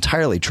it's not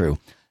entirely true,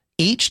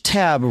 each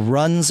tab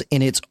runs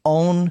in its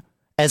own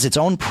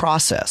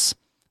process.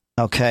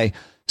 Okay,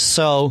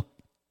 so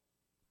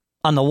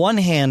on the one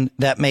hand,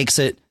 that makes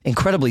it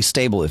incredibly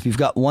stable. If you've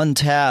got one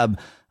tab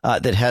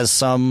that has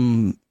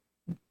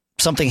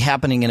something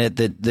happening in it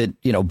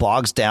that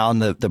bogs down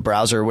the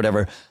browser or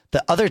whatever,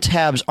 the other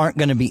tabs aren't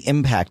going to be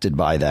impacted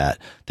by that.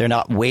 They're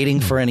not waiting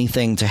for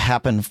anything to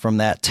happen from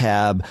that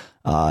tab.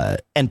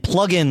 And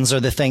plugins are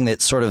the thing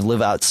that sort of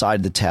live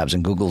outside the tabs,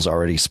 and Google's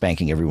already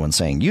spanking everyone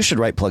saying you should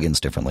write plugins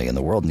differently and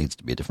the world needs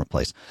to be a different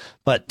place.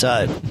 But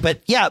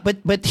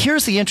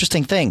here's the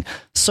interesting thing.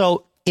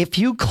 So if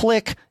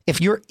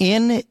you're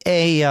in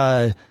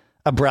a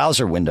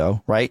browser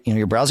window, right?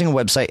 You're browsing a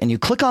website and you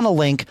click on a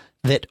link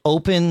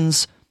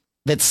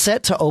that's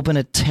set to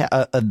open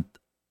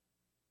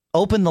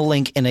open the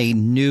link in a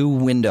new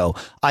window,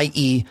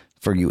 i.e.,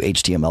 for you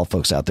HTML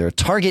folks out there,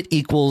 target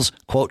equals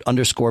quote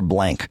 _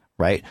 blank,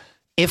 right?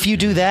 If you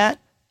do that,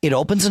 it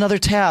opens another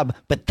tab,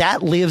 but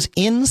that lives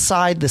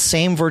inside the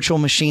same virtual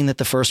machine that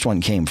the first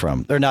one came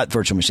from, or not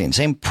virtual machine,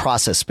 same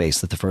process space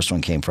that the first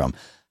one came from.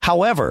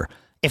 However,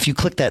 if you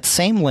click that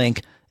same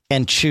link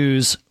and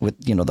choose with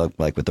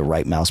the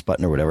right mouse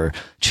button or whatever,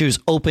 choose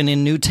open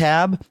in new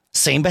tab,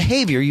 same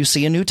behavior. You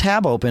see a new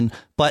tab open,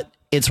 but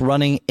it's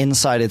running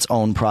inside its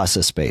own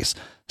process space.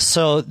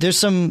 So there's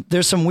some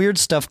weird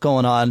stuff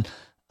going on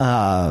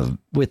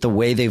with the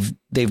way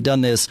they've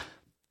done this.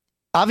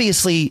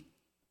 Obviously,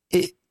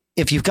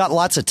 if you've got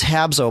lots of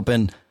tabs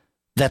open,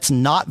 that's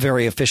not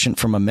very efficient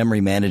from a memory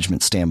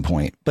management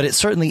standpoint, but it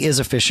certainly is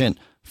efficient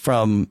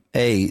from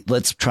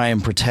let's try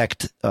and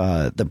protect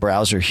the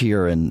browser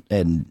here and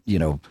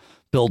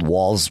build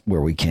walls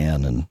where we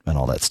can and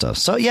all that stuff.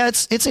 So yeah,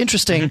 it's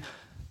interesting. Mm-hmm.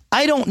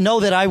 I don't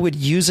know that I would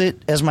use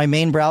it as my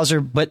main browser,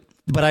 but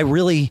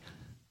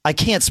I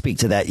can't speak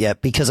to that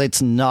yet because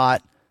it's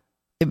not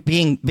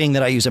being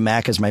that I use a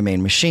Mac as my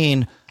main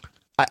machine.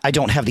 I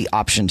don't have the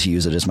option to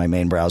use it as my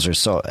main browser,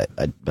 so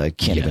I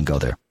can't even go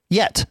there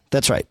yet.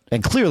 That's right,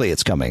 and clearly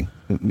it's coming.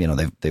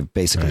 They've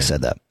basically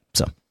said that.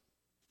 So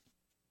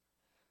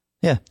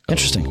yeah,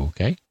 interesting.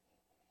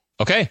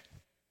 Okay.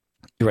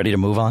 You ready to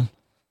move on?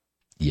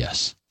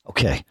 Yes.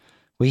 Okay.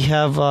 We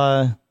have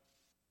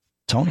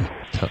Tony.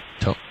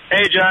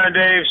 Hey, John and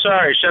Dave.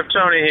 Sorry, Chef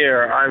Tony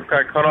here. I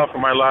got cut off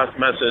on my last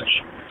message.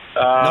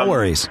 No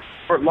worries.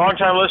 For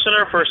long-time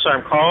listener,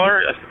 first-time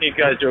caller, I think you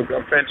guys do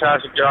a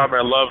fantastic job,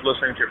 and I love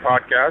listening to your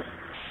podcast.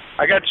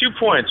 I got 2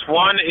 points.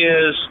 One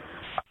is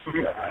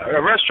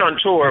a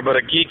restaurateur, but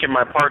a geek in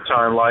my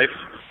part-time life.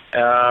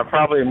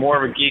 Probably more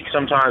of a geek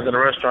sometimes than a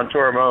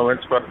restaurateur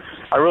moments, but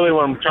I really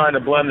am trying to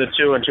blend the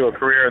two into a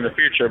career in the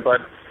future. But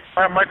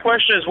my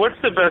question is,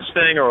 what's the best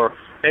thing, or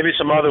maybe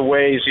some other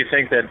ways you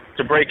think that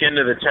to break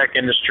into the tech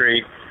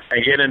industry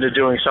and get into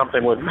doing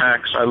something with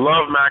Macs? I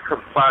love Mac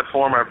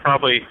platform. I've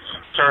probably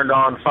turned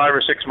on 5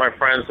 or 6 of my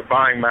friends to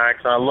buying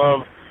Macs, and I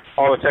love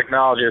all the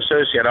technology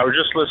associated. I was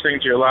just listening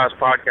to your last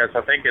podcast.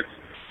 I think it's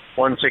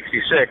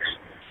 166.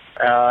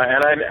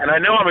 And I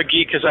know I'm a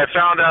geek because I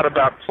found out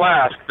about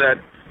Plast,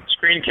 that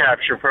screen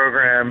capture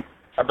program,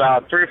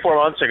 about 3 or 4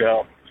 months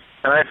ago.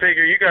 And I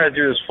figure you guys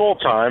do this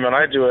full-time, and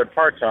I do it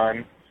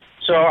part-time.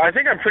 So I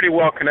think I'm pretty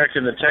well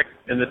connected in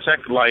the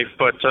tech life,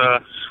 but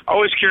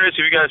always curious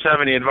if you guys have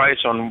any advice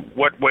on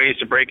what ways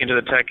to break into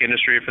the tech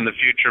industry in the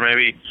future,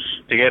 maybe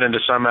to get into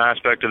some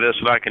aspect of this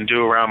that I can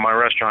do around my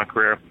restaurant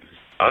career.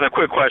 Other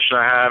quick question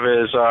I have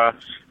is I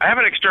have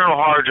an external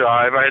hard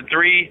drive. I had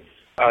 3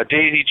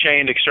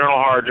 daisy-chained external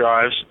hard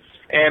drives,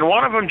 and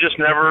one of them just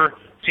never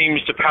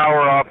seems to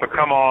power up or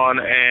come on,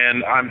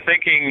 and I'm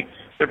thinking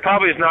there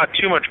probably is not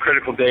too much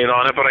critical data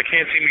on it, but I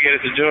can't seem to get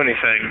it to do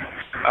anything.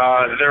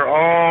 They're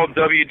all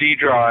WD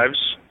drives,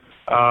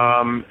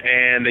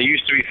 and there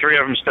used to be 3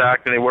 of them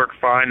stacked, and they work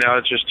fine. Now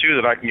it's just 2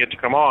 that I can get to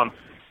come on.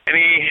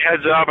 Any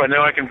heads up? I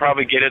know I can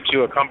probably get it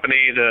to a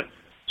company to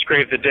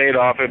scrape the data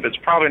off it, but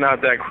it's probably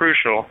not that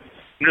crucial.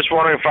 I'm just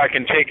wondering if I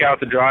can take out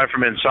the drive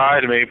from inside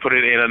and maybe put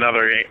it in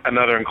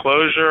another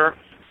enclosure,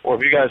 or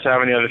if you guys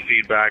have any other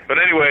feedback. But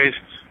anyways,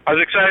 I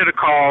was excited to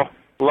call.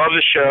 Love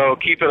the show.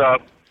 Keep it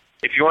up.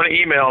 If you want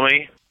to email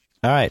me.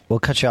 All right. We'll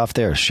cut you off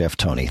there, Chef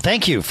Tony.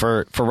 Thank you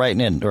for writing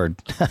in, or,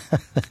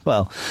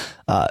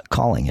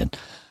 calling in.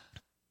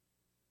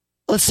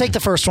 Let's take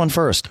the first one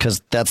first,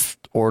 because that's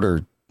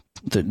order.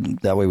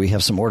 That way we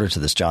have some order to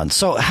this, John.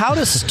 So how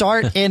to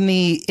start in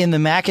the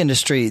Mac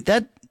industry,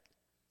 that,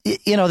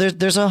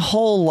 there's a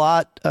whole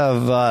lot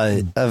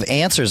of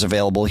answers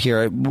available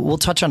here. We'll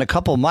touch on a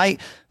couple. My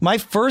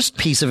first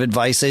piece of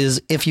advice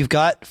is, if you've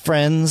got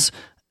friends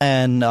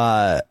and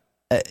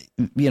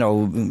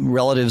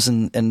relatives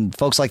and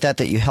folks like that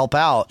you help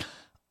out,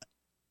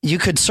 you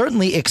could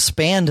certainly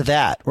expand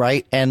that,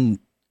 right? And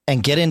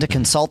get into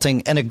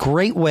consulting. And a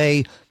great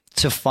way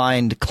to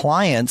find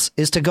clients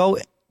is to go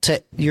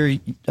to your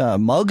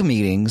mug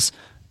meetings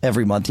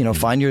every month.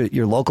 Find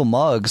your local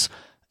mugs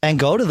and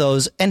go to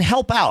those and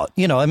help out.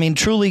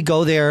 Truly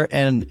go there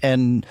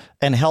and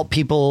help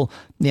people.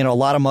 A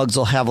lot of mugs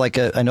will have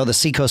I know the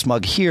Seacoast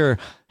mug here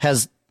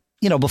has,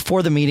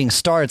 before the meeting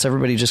starts,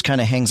 everybody just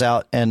kind of hangs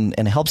out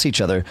and helps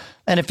each other.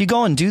 And if you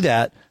go and do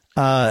that,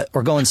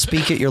 or go and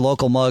speak at your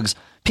local mugs,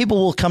 people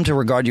will come to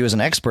regard you as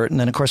an expert. And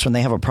then, of course, when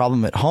they have a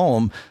problem at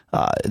home,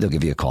 they'll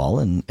give you a call,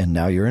 and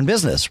now you're in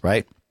business,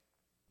 right?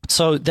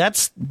 So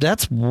that's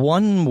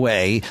one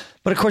way.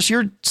 But of course,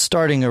 you're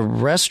starting a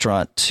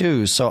restaurant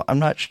too. So I'm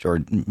not sure,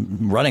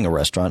 running a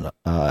restaurant.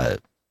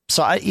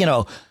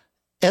 So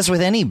as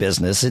with any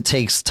business, it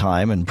takes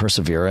time and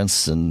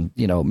perseverance and,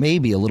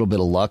 maybe a little bit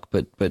of luck,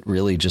 but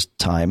really just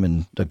time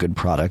and a good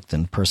product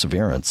and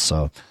perseverance.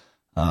 So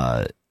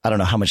I don't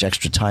know how much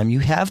extra time you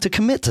have to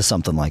commit to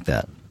something like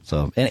that.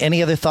 So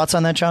any other thoughts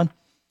on that, John?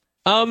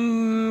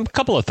 A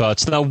couple of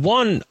thoughts. Now,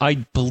 one, I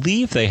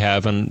believe they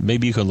have, and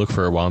maybe you can look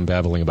for it while I'm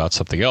babbling about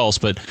something else,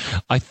 but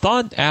I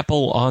thought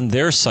Apple on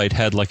their site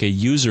had a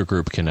user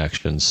group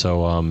connection.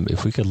 So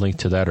if we could link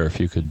to that, or if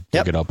you could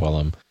dig it up while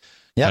I'm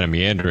kind of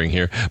meandering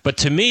here. But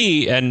to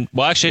me,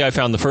 actually, I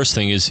found the first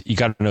thing is you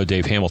got to know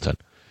Dave Hamilton.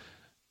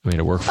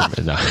 It worked for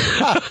me. No.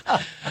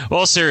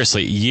 Well,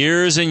 seriously,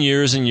 years and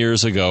years and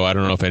years ago, I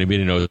don't know if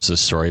anybody knows this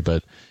story,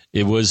 but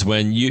it was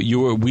when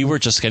we were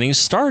just getting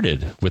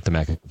started with the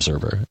Mac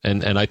Observer.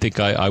 And I think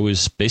I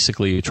was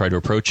basically trying to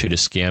approach you to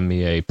scam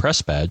me a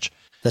press badge.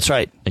 That's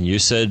right. And you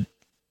said,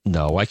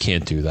 no, I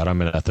can't do that.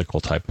 I'm an ethical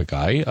type of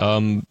guy.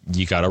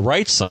 You got to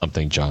write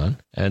something, John.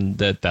 And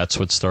that's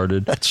what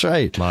started. That's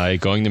right. My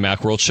going to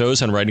Macworld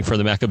shows and writing for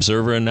the Mac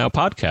Observer and now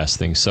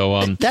podcasting.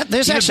 So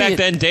there's actually back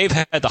then, Dave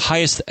had the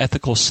highest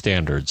ethical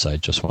standards. I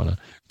just want to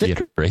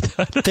reiterate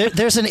that.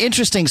 There's an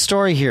interesting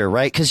story here,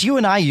 right? Because you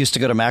and I used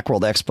to go to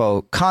Macworld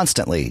Expo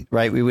constantly,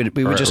 right? We would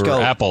just go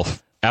Apple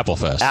Fest. Apple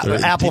Fest. Did we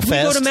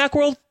go to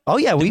Macworld? Oh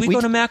yeah, we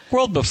go to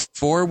Macworld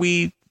before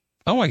we.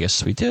 Oh, I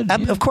guess we did.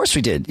 Of course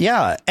we did.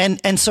 Yeah.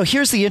 And so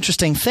here's the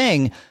interesting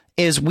thing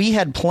is we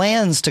had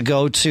plans to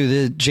go to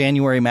the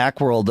January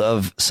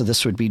Macworld so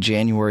this would be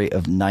January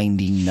of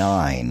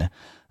 99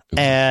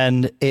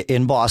 and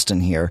in Boston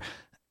here.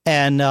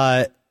 And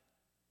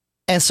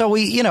so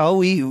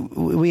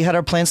we had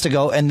our plans to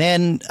go, and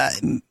then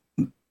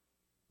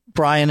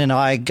Brian and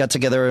I got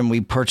together and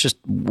we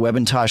purchased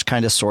Webintosh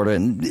kind of sort of,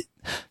 and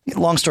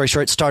long story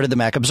short, started the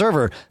Mac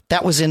Observer.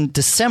 That was in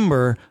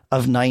December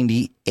of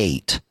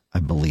 98. I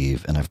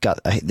believe, and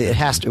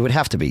it would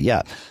have to be,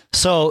 yeah.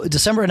 So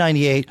December of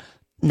 98.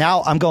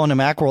 Now I'm going to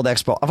Macworld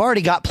Expo. I've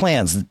already got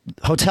plans.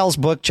 Hotels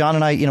booked. John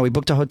and I, we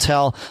booked a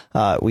hotel.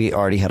 We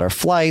already had our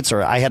flights,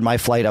 or I had my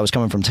flight. I was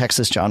coming from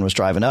Texas. John was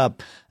driving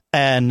up,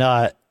 and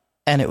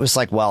it was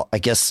like, well, I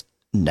guess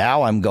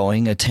now I'm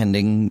going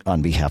attending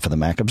on behalf of the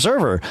Mac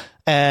Observer.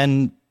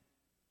 And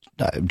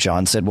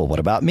John said, well, what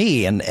about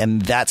me?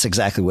 And that's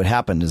exactly what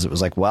happened. Is it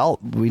was like, well,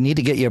 we need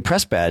to get you a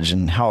press badge.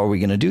 And how are we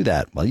going to do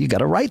that? Well, you got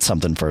to write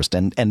something first.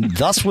 And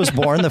thus was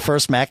born the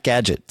first Mac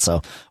Gadget.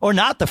 So, or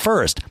not the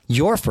first,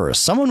 your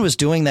first. Someone was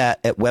doing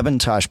that at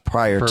Webintosh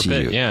prior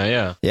to you.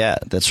 Yeah. Yeah,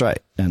 that's right.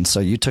 And so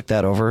you took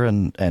that over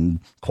and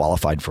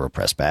qualified for a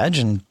press badge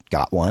and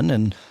got one.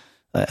 And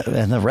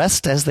the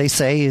rest, as they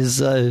say,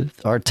 is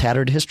our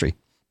tattered history.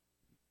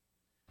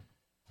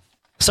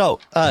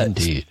 So,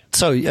 indeed.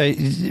 So,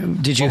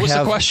 did you what was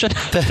have the question?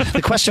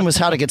 The question was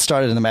how to get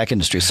started in the Mac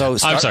industry. So,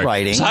 start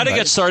writing. So how to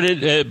get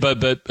started?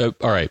 But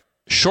all right.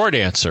 Short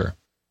answer: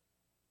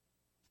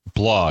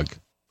 blog.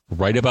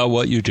 Write about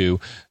what you do.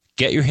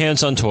 Get your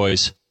hands on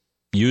toys.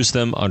 Use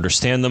them.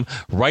 Understand them.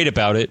 Write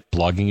about it.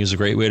 Blogging is a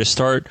great way to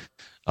start.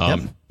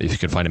 If you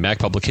can find a Mac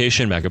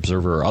publication, Mac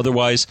Observer or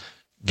otherwise,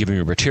 give them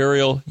your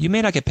material. You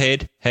may not get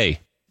paid. Hey.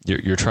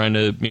 You're trying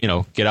to,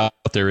 get out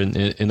there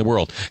in the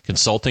world.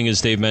 Consulting, as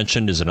Dave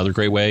mentioned, is another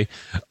great way.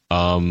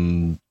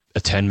 Attend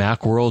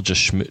Macworld,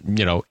 just,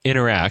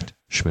 interact,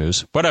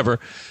 schmooze, whatever,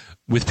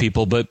 with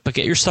people, but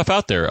get your stuff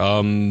out there.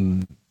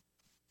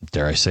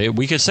 Dare I say it?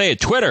 We could say it.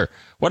 Twitter,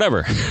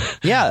 whatever.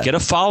 Yeah. Get a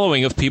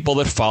following of people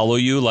that follow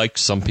you like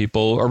some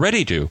people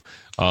already do,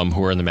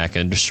 who are in the Mac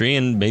industry.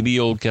 And maybe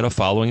you'll get a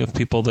following of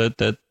people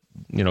that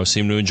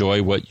seem to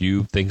enjoy what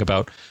you think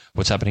about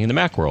what's happening in the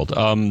Mac world.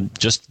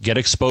 Just get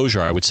exposure,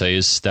 I would say,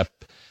 is step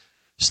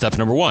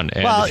number one.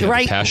 And if you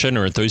have passion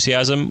or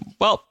enthusiasm,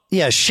 well,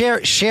 yeah, share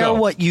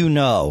what you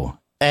know,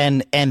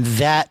 and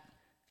that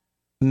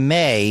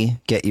may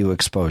get you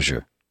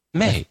exposure.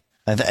 May.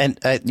 And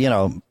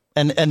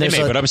there's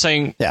but I'm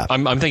saying,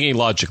 I'm thinking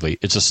logically,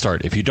 it's a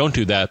start. If you don't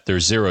do that,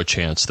 there's zero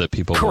chance that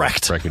people will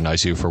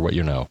recognize you for what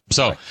you know.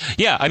 So,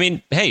 yeah, I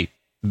mean, hey,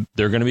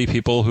 there are going to be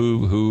people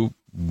who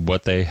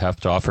what they have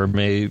to offer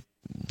may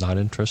not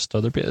interest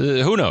other people.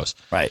 Who knows?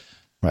 Right.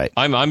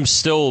 I'm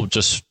still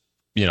just,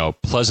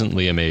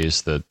 pleasantly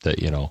amazed that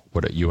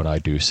what you and I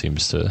do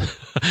seems to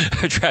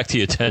attract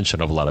the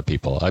attention of a lot of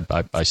people.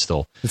 I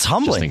still it's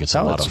humbling. Just think it's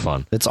a lot of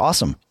fun. It's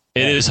awesome.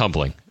 It is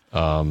humbling.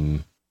 All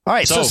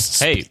right. So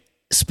hey,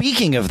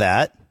 speaking of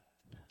that,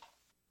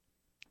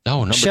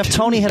 Chef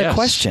Tony had a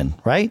question,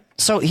 right?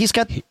 So he's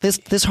got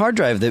this hard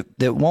drive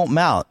that won't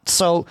mount.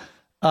 So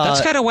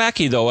that's kind of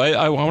wacky, though.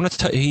 I want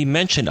to. He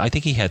mentioned, I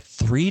think he had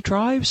 3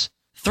 drives.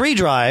 3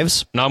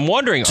 drives. Now I'm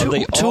wondering, are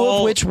they two all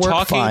of which work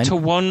talking fine to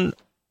one?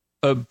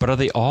 But are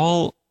they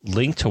all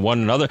linked to one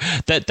another?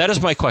 That is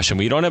my question.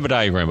 We don't have a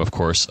diagram, of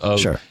course.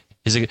 Sure.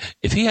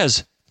 If he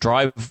has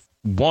drive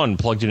 1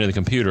 plugged into the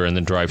computer and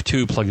then drive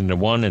 2 plugged into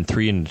 1 and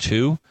 3 into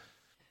 2.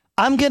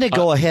 I'm going to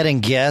go ahead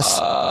and guess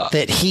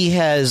that he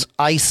has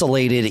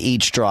isolated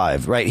each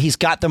drive, right? He's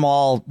got them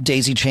all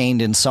daisy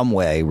chained in some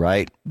way,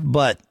 right?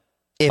 But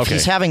if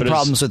he's having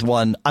problems with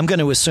one, I'm going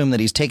to assume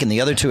that he's taken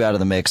the other 2 out of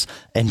the mix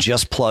and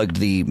just plugged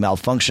the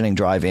malfunctioning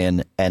drive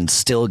in and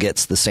still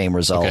gets the same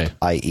result,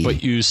 i.e.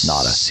 But you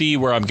nada. See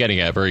where I'm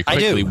getting at very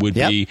quickly would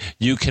be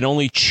you can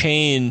only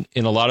chain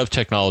in a lot of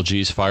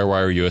technologies,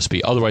 FireWire, USB.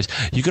 Otherwise,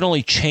 you can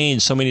only chain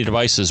so many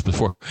devices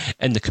before,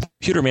 and the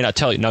computer may not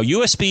tell you. Now,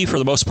 USB, for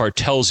the most part,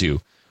 tells you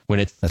when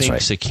it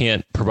thinks it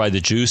can't provide the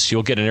juice.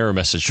 You'll get an error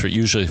message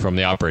usually from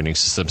the operating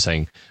system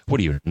saying, what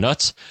are you,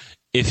 nuts?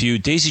 If you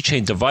daisy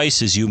chain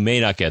devices, you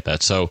may not get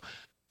that. So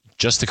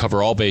just to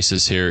cover all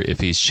bases here, if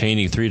he's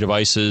chaining 3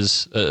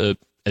 devices,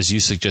 as you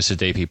suggested,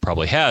 Dave, he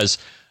probably has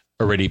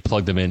already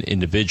plugged them in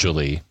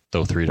individually,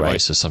 though 3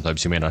 devices.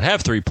 Sometimes you may not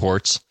have 3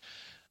 ports.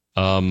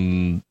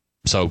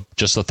 So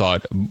just a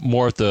thought,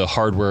 more at the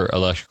hardware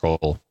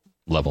electrical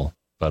level.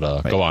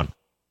 But go on.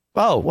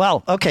 Oh,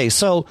 well, okay.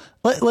 So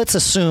let's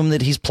assume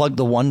that he's plugged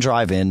the 1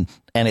 drive in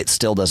and it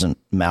still doesn't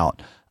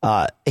mount.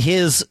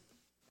 His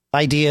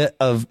idea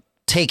of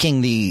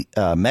taking the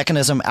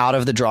mechanism out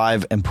of the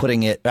drive and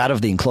putting it out of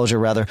the enclosure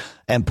rather,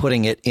 and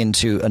putting it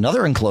into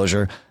another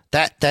enclosure,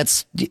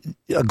 that's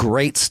a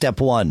great step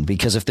 1,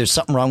 because if there's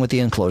something wrong with the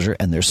enclosure,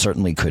 and there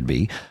certainly could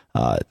be,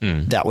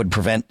 that would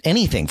prevent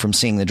anything from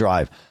seeing the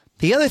drive.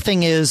 The other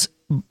thing is,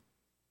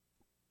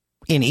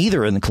 in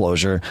either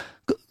enclosure,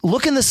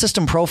 look in the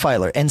system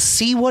profiler and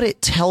see what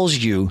it tells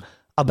you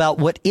about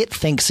what it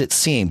thinks it's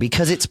seeing,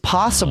 because it's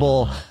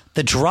possible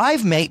the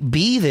drive may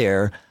be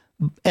there,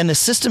 and the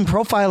system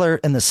profiler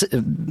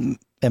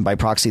and by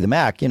proxy the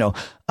Mac,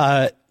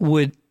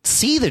 would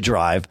see the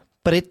drive,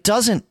 but it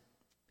doesn't.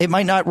 It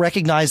might not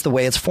recognize the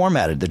way it's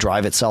formatted. The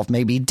drive itself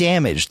may be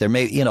damaged. There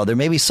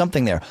may be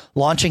something there.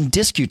 Launching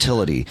disk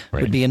utility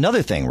would be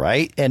another thing,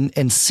 right?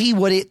 And see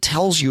what it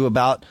tells you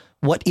about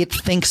what it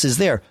thinks is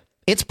there.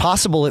 It's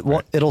possible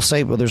it'll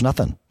say, well, there's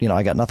nothing.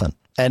 I got nothing.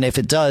 And if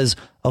it does,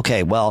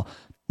 okay, well,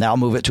 Now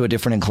move it to a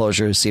different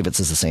enclosure, see if it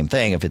says the same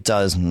thing. If it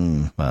does,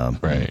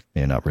 right.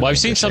 You're not really. Well, I've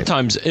seen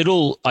sometimes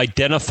it'll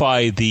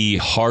identify the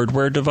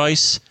hardware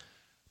device,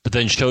 but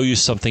then show you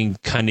something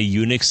kind of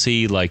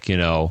Unixy, like,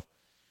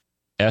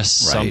 S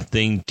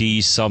something,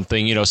 D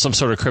something, some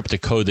sort of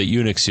cryptic code that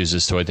Unix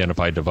uses to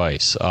identify a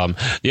device.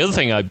 The other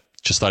thing I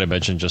just thought I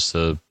mentioned, just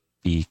to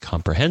be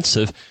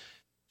comprehensive,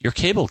 your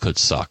cable could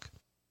suck.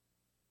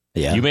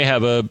 Yeah. You may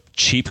have a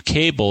cheap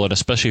cable, and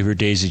especially if you're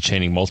daisy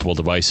chaining multiple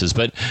devices.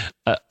 But,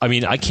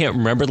 I can't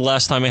remember the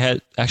last time I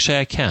had... Actually,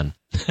 I can.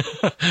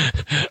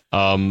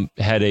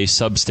 Had a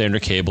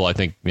substandard cable. I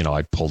think,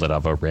 I pulled it out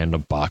of a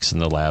random box in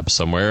the lab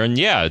somewhere, and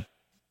it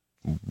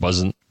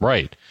wasn't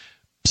right.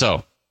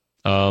 So,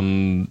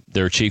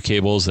 there are cheap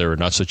cables. There are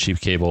not so cheap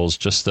cables.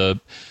 Just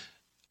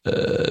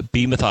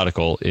be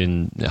methodical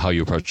in how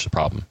you approach the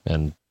problem,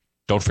 and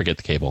don't forget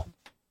the cable.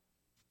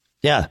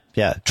 Yeah.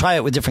 Try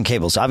it with different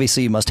cables.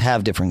 Obviously, you must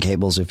have different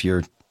cables if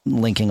you're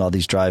linking all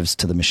these drives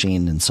to the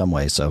machine in some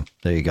way. So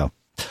there you go.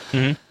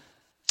 Mm-hmm.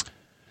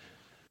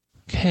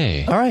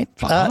 Okay. All right.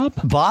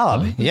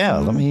 Bob? Yeah,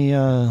 let me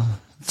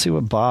see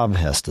what Bob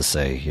has to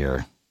say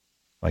here.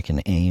 If I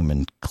can aim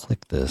and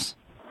click this.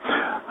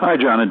 Hi,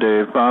 John and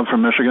Dave. Bob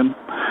from Michigan.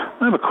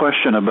 I have a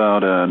question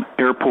about an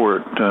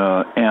Airport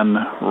N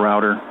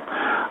router.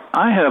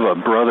 I have a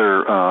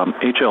Brother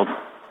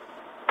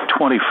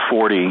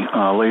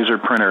HL2040 laser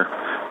printer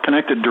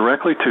connected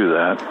directly to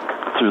that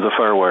through the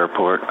FireWire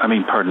port.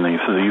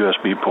 Through the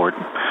USB port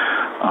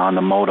on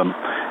the modem.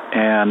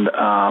 And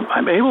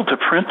I'm able to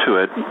print to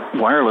it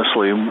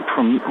wirelessly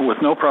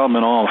with no problem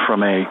at all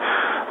from a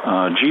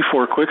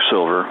G4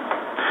 Quicksilver.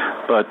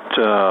 But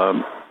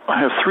I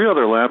have 3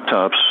 other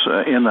laptops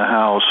in the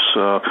house,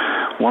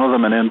 one of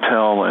them an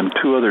Intel and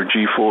 2 other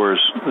G4s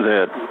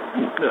that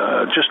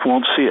just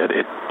won't see it.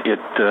 It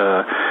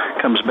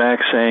comes back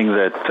saying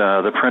that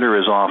the printer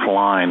is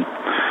offline.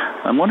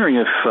 I'm wondering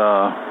if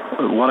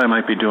what I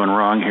might be doing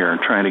wrong here,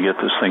 trying to get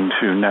this thing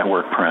to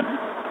network print.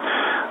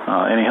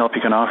 Any help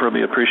you can offer will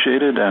be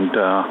appreciated, and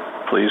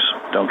please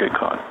don't get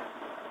caught.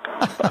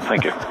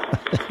 Thank you.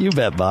 You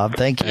bet, Bob.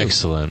 Thank you.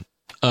 Excellent.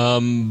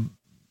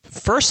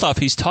 First off,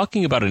 he's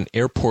talking about an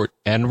Airport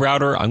N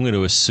router. I'm going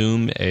to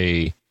assume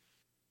a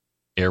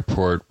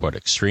Airport,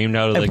 Extreme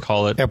now, do they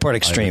call it? Airport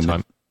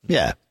Extreme.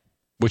 Yeah.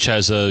 Which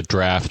has a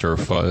draft or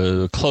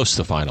close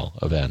to final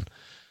of N.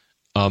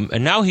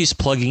 And now he's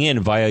plugging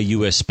in via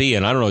USB.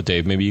 And I don't know,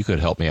 Dave, maybe you could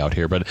help me out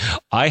here, but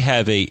I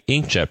have a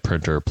inkjet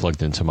printer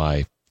plugged into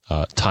my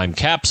time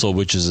capsule,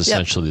 which is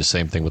essentially the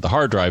same thing with the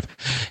hard drive.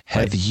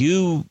 Have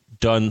you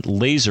done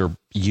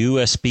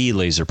USB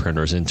laser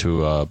printers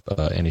into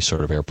any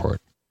sort of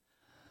airport?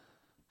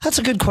 That's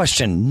a good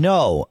question.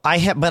 No, I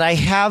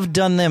have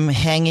done them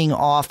hanging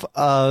off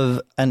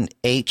of an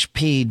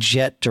HP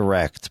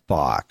JetDirect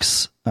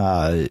box,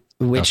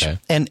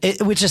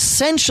 which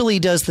essentially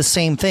does the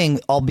same thing,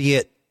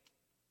 albeit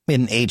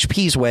in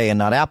HP's way and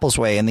not Apple's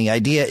way. And the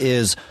idea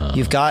is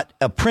you've got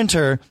a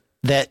printer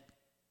that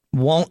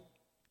won't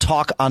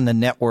talk on the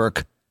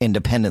network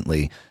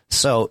independently,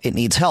 so it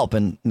needs help.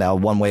 And now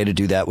one way to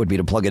do that would be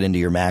to plug it into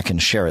your Mac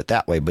and share it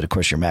that way. But of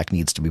course, your Mac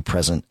needs to be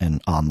present and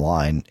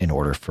online in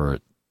order for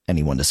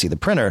anyone to see the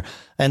printer.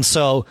 And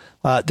so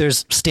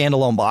there's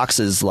standalone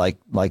boxes like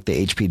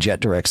the HP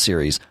JetDirect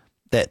series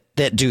that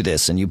do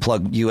this, and you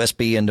plug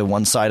USB into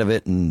one side of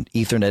it and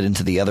Ethernet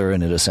into the other,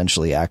 and it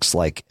essentially acts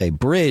like a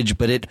bridge,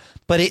 but it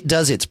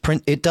does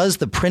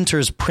the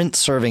printer's print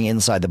serving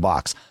inside the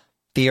box.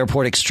 The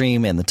Airport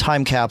Extreme and the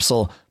Time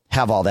Capsule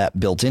have all that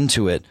built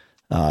into it.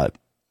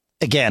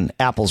 Again,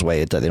 Apple's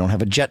way, they don't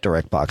have a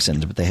JetDirect box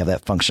in it, but they have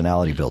that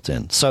functionality built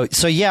in. So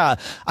yeah,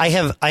 I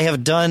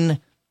have done.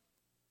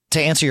 To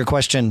answer your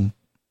question,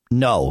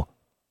 no.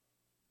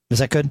 Is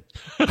that good?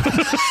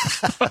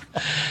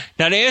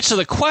 Now, to answer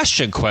the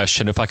question,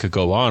 if I could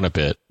go on a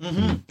bit,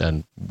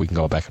 and we can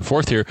go back and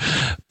forth here.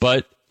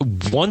 But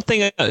one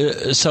thing,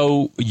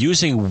 so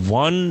using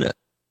one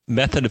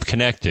method of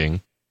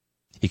connecting,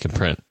 he can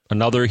print.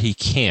 Another, he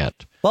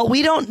can't. Well,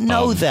 we don't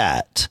know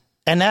that.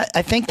 And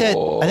I think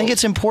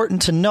it's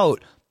important to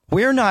note,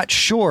 we're not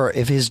sure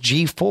if his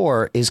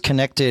G4 is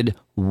connected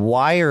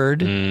wired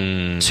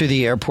to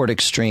the Airport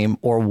Extreme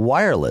or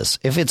wireless.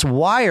 If it's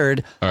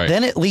wired,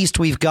 then at least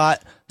we've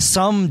got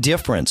some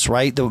difference,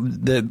 right?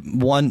 The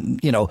one,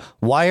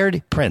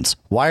 wired prints,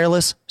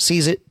 wireless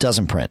sees it,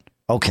 doesn't print.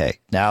 Okay,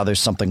 now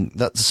there's something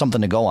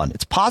to go on.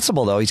 It's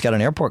possible, though, he's got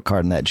an airport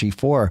card in that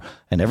G4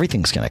 and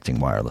everything's connecting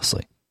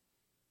wirelessly.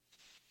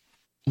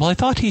 Well, I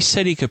thought he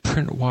said he could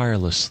print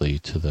wirelessly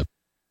to the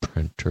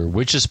printer,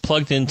 which is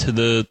plugged into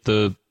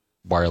the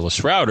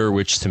wireless router,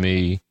 which to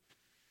me...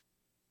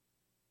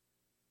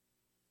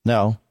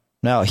 No,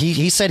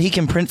 he said he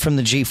can print from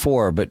the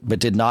G4, but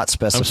did not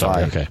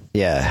specify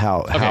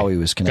how he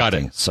was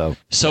connecting. Got it.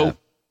 So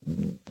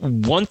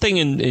one thing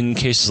in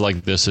cases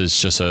like this is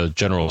just a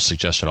general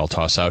suggestion I'll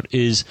toss out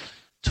is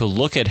to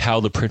look at how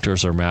the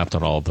printers are mapped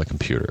on all of the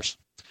computers.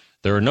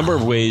 There are a number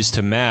of ways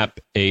to map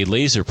a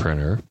laser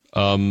printer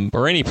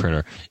or any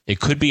printer.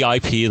 It could be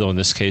IP, though in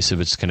this case, if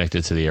it's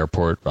connected to the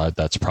airport,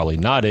 that's probably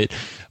not it.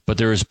 but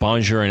there is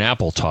Bonjour and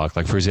AppleTalk.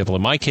 Like, for example,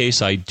 in my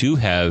case, I do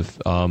have,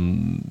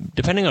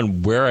 depending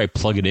on where I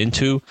plug it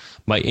into,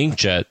 my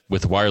inkjet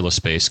with wireless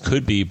space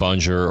could be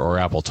Bonjour or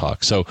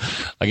AppleTalk. So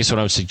I guess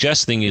what I'm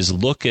suggesting is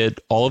look at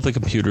all of the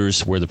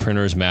computers where the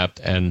printer is mapped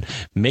and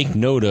make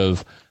note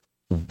of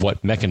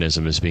what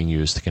mechanism is being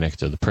used to connect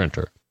to the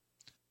printer.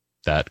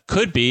 That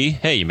could be,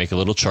 hey, you make a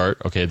little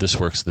chart. Okay, this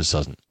works, this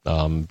doesn't.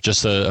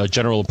 Just a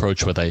general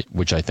approach,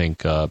 which I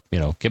think,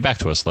 get back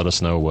to us. Let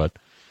us know what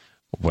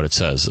it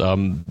says.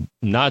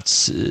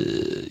 It's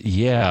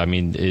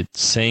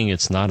saying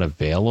it's not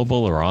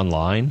available or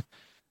online.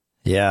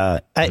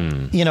 Yeah,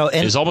 and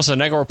it's almost a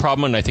Negro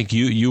problem, and I think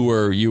you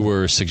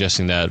were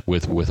suggesting that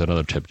with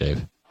another tip,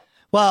 Dave.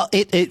 Well,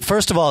 it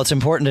first of all, it's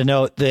important to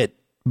note that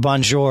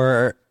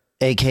Bonjour,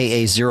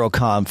 aka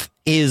ZeroConf,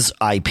 is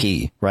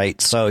IP,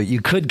 right? So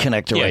you could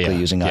connect directly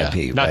using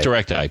IP, not right?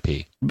 direct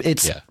IP.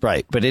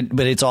 Right, but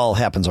it's all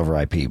happens over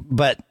IP.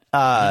 But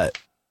yeah,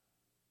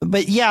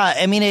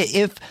 I mean,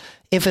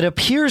 if it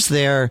appears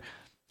there,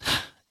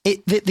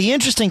 the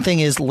interesting thing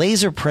is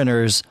laser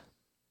printers.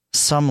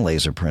 Some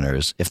laser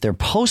printers, if they're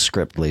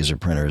PostScript laser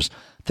printers,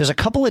 there's a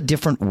couple of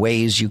different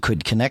ways you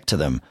could connect to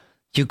them.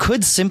 You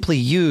could simply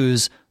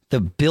use the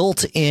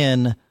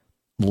built-in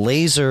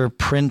laser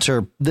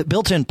printer, the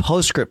built-in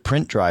PostScript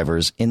print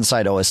drivers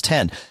inside OS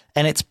X.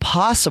 And it's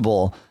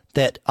possible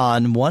that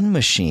on one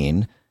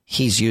machine,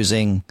 he's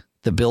using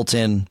the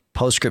built-in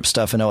PostScript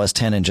stuff in OS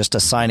X and just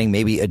assigning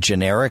maybe a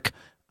generic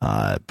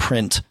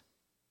print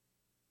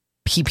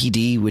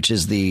PPD, which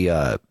is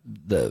the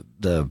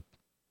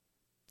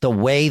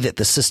way that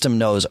the system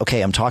knows,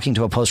 okay, I'm talking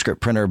to a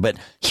PostScript printer, but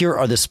here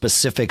are the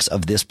specifics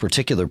of this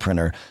particular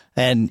printer.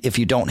 And if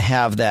you don't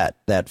have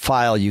that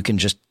file, you can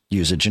just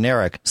use a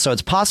generic. So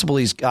it's possible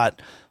he's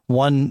got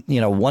one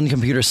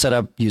computer set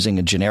up using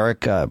a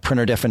generic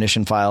printer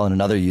definition file and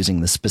another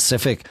using the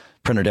specific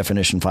printer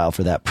definition file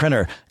for that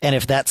printer. And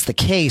if that's the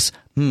case,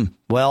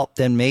 well,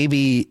 then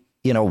maybe,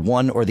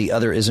 one or the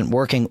other isn't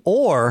working,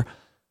 or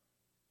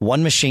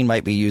one machine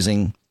might be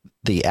using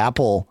the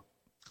Apple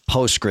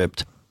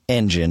PostScript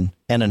engine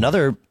and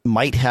another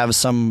might have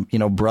some,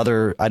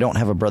 brother. I don't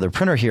have a brother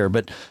printer here,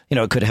 but,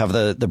 it could have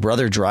the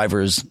brother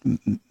drivers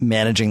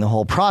managing the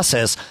whole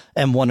process.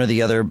 And one or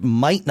the other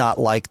might not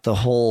like the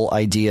whole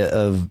idea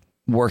of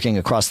working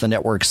across the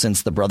network,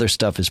 since the brother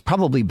stuff is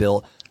probably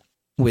built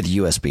with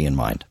USB in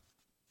mind.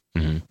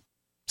 Mm-hmm.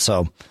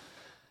 So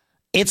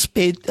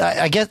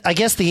I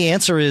guess the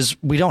answer is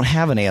we don't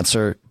have an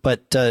answer,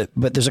 but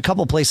there's a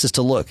couple places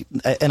to look.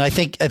 And I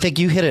think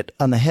you hit it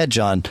on the head,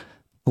 John.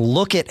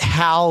 Look at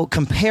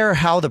compare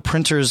how the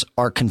printers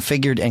are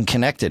configured and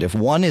connected. If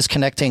one is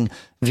connecting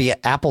via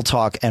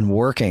AppleTalk and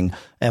working,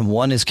 and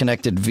one is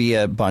connected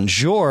via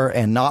Bonjour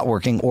and not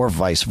working, or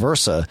vice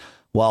versa,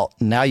 well,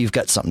 now you've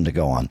got something to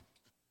go on.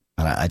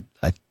 And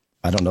I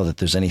don't know that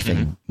there's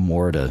anything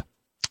more to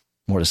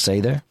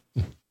say there.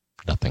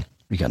 Nothing.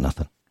 You got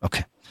nothing.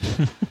 Okay.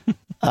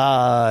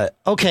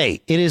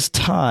 Okay. It is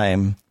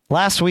time.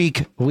 Last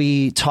week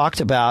we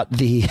talked about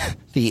the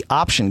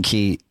option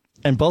key.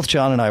 And both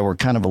John and I were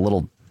kind of a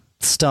little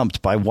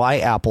stumped by why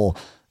Apple,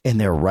 in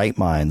their right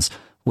minds,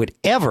 would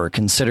ever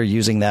consider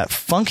using that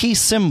funky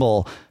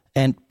symbol.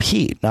 And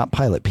Pete, not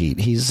Pilot Pete,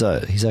 he's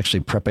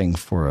actually prepping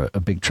for a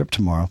big trip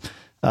tomorrow.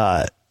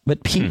 But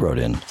Pete wrote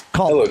in.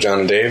 Hello,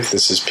 John and Dave.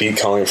 This is Pete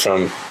calling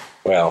from,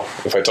 well,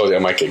 if I told you I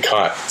might get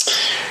caught.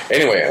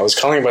 Anyway, I was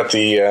calling about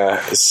the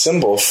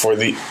symbol for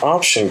the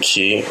option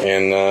key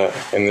in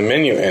the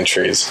menu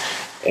entries.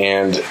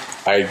 And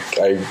I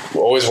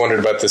always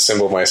wondered about this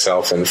symbol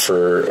myself, and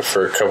for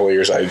a couple of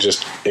years I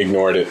just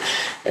ignored it.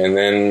 And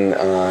then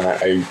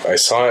I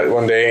saw it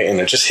one day, and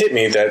it just hit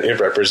me that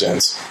it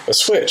represents a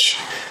switch.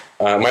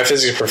 My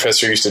physics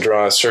professor used to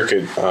draw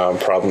circuit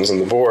problems on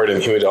the board,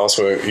 and he would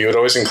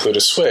always include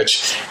a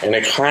switch, and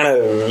it kind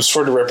of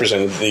sort of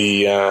represented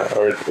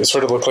or it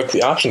sort of looked like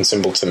the option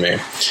symbol to me.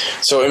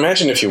 So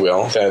imagine, if you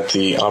will, that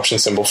the option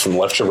symbol from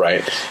left to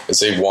right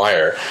is a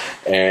wire,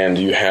 and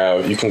you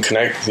can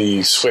connect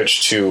the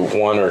switch to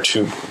one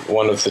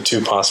of the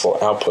two possible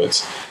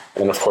outputs.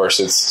 And of course,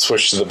 it's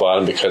switched to the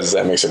bottom because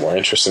that makes it more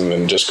interesting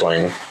than just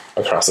going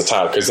across the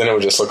top, because then it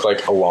would just look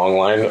like a long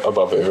line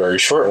above a very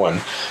short one.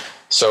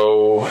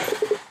 So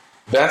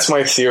that's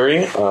my theory.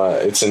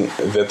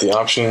 That the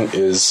option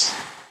it's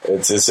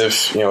as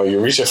if you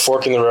reach a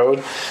fork in the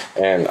road,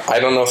 and I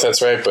don't know if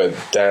that's right, but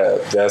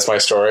that's my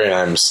story, and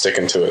I'm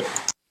sticking to it.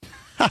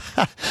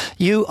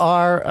 You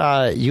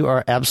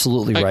are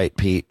absolutely right,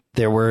 Pete.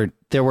 There were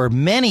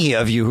many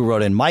of you who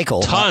wrote in.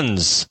 Michael,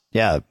 tons.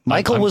 Yeah,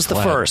 Michael was the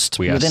first.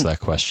 We asked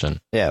that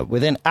question. Yeah,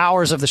 within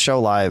hours of the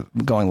show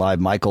going live,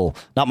 Michael,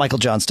 not Michael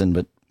Johnston,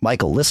 but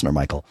listener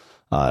Michael.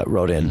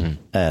 Wrote in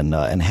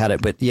and had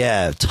it. But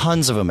yeah,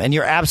 tons of them. And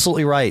you're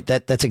absolutely right.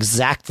 That's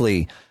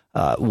exactly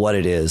what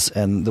it is.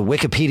 And the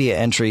Wikipedia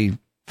entry,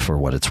 for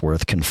what it's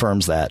worth,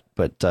 confirms that.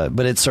 But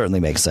it certainly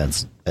makes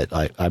sense.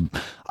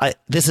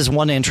 This is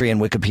one entry in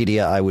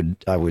Wikipedia I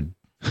would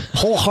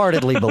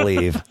wholeheartedly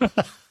believe.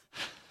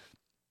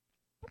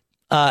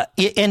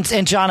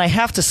 And John, I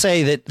have to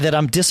say that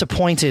I'm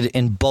disappointed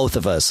in both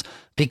of us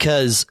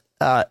because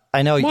I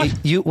know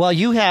you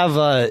have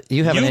an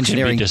engineering.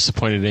 You can be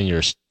disappointed in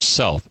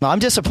yourself. No, I'm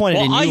disappointed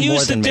in you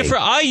more than me.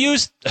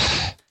 I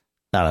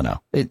don't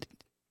know.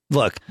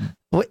 Look,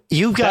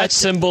 you got that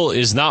symbol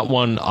is not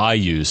one I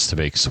use to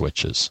make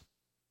switches.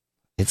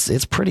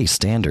 It's pretty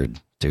standard,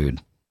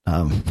 dude.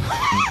 Well,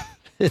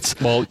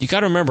 you got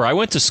to remember, I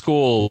went to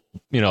school,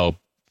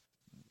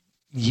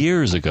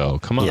 years ago.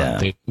 Come on,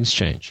 things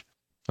change.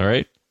 All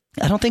right.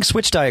 I don't think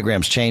switch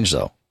diagrams change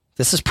though.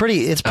 This is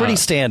pretty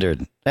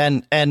standard.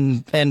 And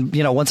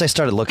once I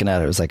started looking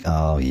at it, it was like,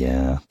 oh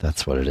yeah,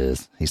 that's what it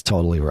is. He's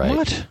totally right.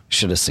 What?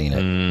 Should have seen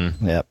it.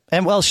 Yep.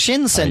 And well,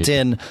 Shin sent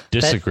in.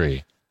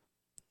 Disagree.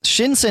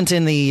 Shin sent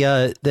in the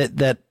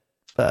that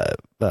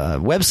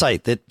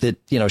website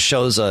that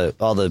shows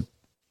all the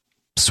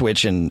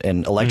switch and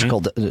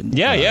electrical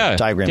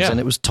diagrams, and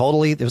it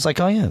was like,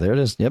 oh yeah, there it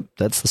is. Yep,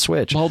 that's the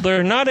switch. Well,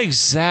 they're not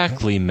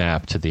exactly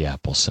mapped to the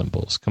Apple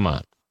symbols. Come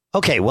on.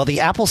 Okay, well,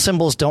 the Apple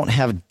symbols don't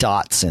have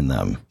dots in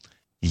them.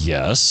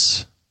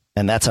 Yes.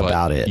 And that's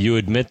about it. You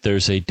admit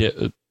there's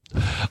except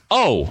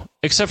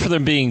for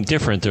them being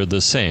different, they're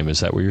the same. Is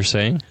that what you're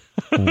saying?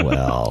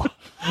 Well,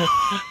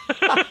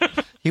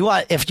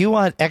 if you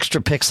want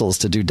extra pixels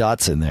to do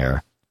dots in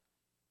there,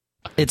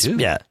 it's it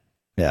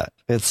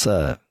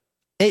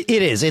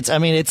is. It's a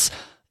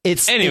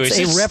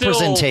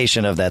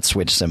representation of that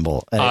switch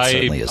symbol, and it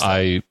certainly is.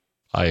 I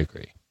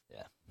agree.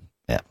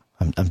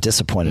 I'm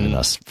disappointed in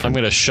us. I'm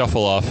going to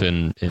shuffle off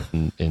in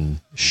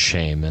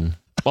shame, and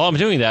while I'm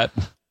doing that,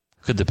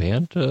 could the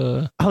band?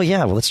 Oh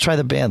yeah, well let's try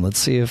the band. Let's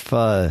see if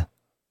the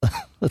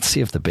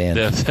band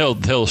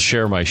they'll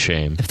share my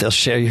shame. If they'll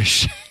share your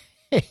shame.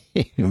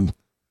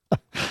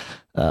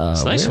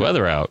 It's nice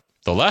weather out.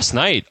 The last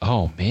night,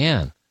 oh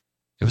man,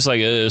 it was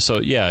like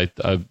I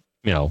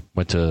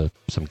went to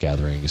some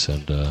gatherings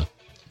and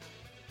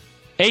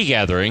a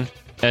gathering,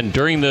 and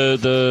during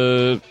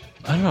the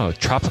I don't know,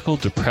 tropical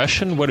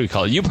depression? What do we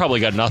call it? You probably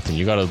got nothing.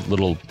 You got a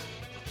little.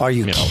 Are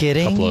you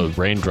kidding? A couple of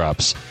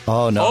raindrops.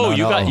 Oh no! Oh,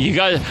 you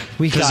got.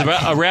 We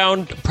got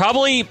around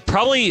probably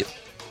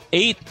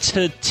 8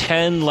 to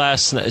 10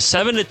 last night.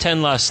 7 to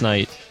 10 last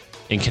night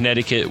in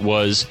Connecticut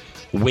was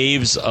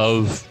waves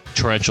of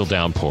torrential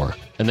downpour,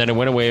 and then it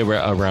went away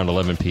around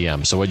 11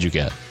 p.m. So what'd you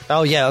get?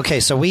 Oh yeah, okay.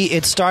 So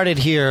it started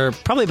here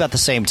probably about the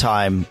same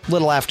time,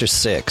 little after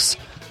 6,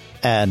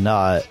 and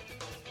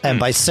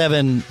by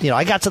 7,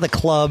 I got to the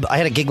club. I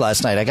had a gig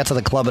last night. I got to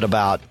the club at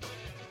about.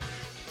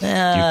 You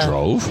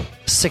drove?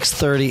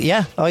 6:30.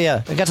 Yeah. Oh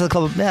yeah. I got to the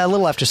club a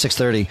little after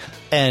 6:30,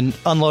 and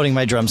unloading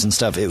my drums and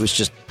stuff. It was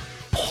just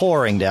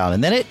pouring down,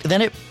 and then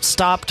it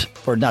stopped,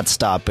 or not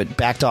stopped, but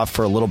backed off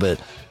for a little bit,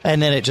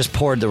 and then it just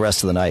poured the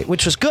rest of the night,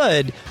 which was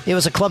good. It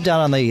was a club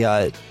down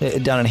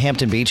down in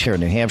Hampton Beach here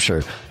in New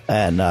Hampshire,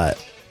 and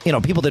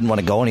people didn't want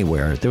to go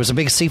anywhere. There was a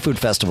big seafood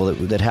festival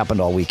that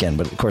happened all weekend,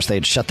 but of course they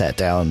had shut that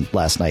down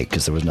last night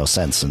because there was no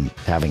sense in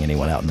having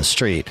anyone out in the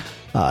street.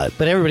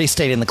 But everybody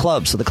stayed in the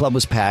club, so the club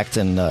was packed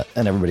and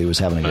everybody was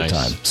having a good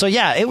time. So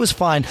yeah, it was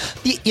fine.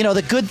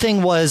 The good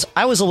thing was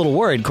I was a little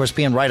worried, of course,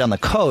 being right on the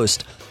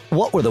coast.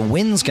 What were the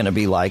winds going to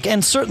be like?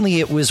 And certainly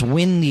it was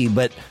windy,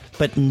 but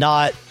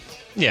not.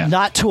 Yeah.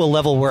 Not to a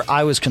level where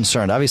I was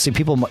concerned. Obviously,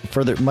 people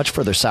much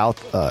further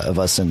south of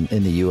us in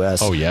the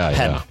U.S.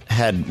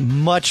 Had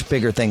much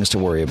bigger things to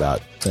worry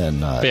about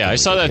than. I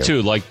saw that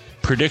too. Like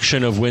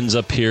prediction of winds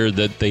up here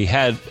that they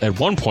had at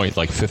one point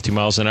like 50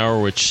 miles an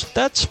hour, which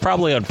that's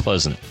probably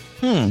unpleasant.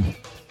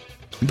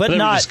 But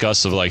not just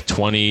gusts of like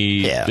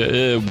 20.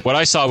 Yeah. What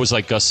I saw was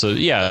like gusts of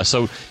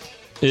So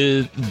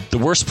the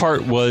worst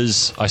part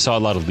was I saw a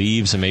lot of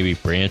leaves and maybe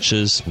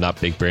branches, not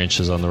big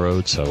branches on the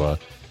road. So.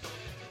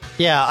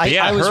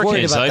 I was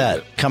worried about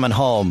that coming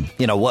home.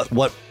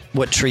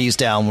 What trees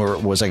down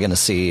was I going to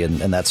see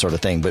and that sort of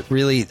thing. But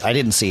really, I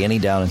didn't see any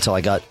down until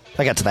I got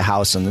to the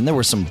house, and then there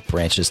were some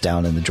branches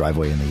down in the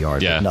driveway in the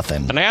yard. Yeah, but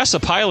nothing. And I asked the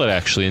pilot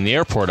actually in the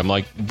airport. I'm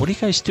like, "What do you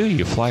guys do?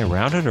 You fly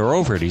around it or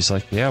over it?" He's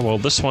like, "Yeah, well,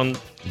 this one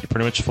you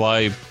pretty much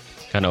fly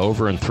kind of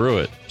over and through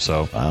it."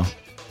 So wow,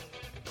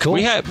 cool.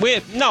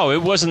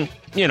 It wasn't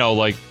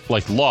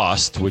like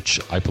Lost,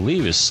 which I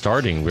believe is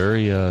starting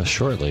very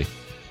shortly.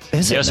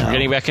 Yes, we're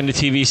getting back into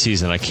TV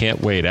season. I can't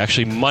wait.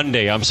 Actually,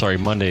 Monday.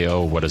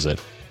 Oh, what is it?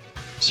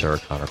 Sarah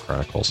Connor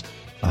Chronicles.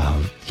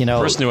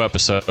 First new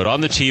episode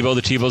on the TiVo.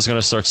 The TiVo's going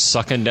to start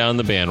sucking down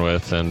the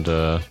bandwidth, and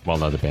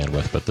not the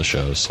bandwidth, but the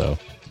shows. So,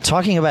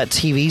 talking about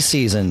TV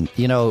season,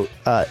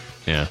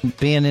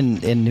 being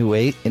in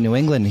New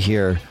England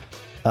here,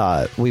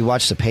 we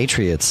watched the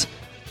Patriots,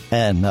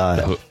 and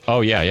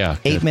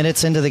 8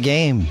 minutes into the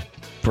game,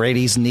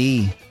 Brady's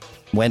knee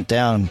went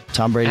down.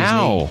 Tom Brady's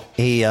knee.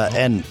 He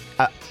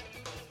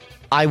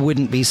I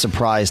wouldn't be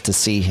surprised to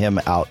see him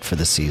out for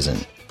the season.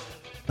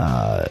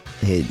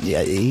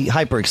 He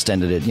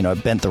hyperextended it,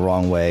 it bent the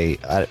wrong way.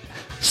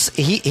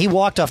 He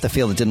walked off the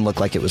field. It didn't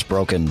look like it was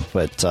broken,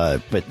 but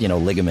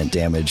ligament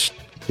damage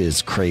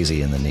is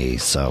crazy in the knee.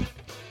 So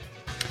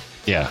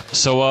yeah.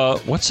 So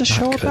what's the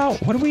show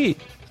about? What do we?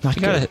 Not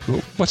good.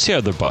 What's the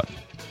other button?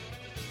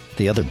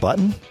 The other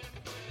button?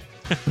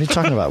 What are you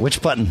talking about?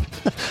 Which button?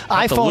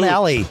 iPhone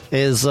Alley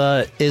is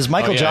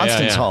Michael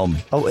Johnston's home.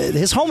 Oh,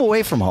 his home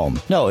away from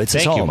home. No, it's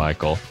his home. Thank you,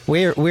 Michael.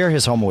 We're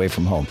his home away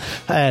from home,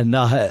 and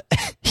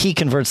he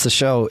converts the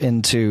show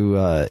into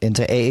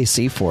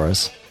AAC for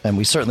us, and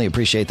we certainly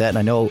appreciate that. And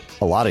I know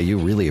a lot of you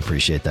really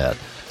appreciate that.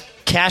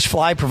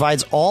 CacheFly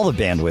provides all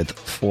the bandwidth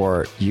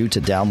for you to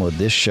download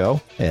this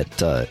show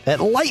at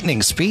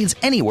lightning speeds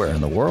anywhere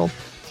in the world.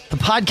 The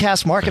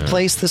podcast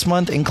marketplace this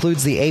month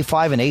includes the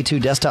A5 and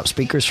A2 desktop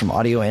speakers from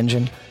Audio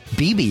Engine,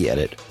 BB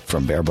Edit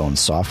from Barebones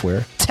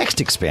Software, Text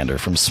Expander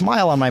from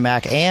Smile on My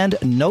Mac, and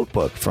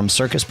Notebook from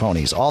Circus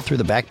Ponies, all through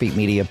the Backbeat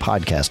Media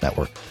Podcast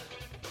Network.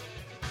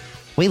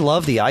 We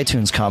love the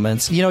iTunes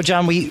comments. You know,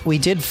 John, we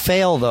did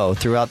fail, though,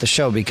 throughout the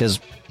show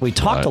because we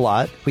talked a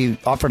lot. We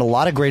offered a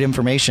lot of great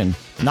information.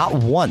 Not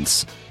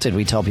once did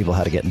we tell people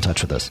how to get in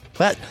touch with us.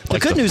 But the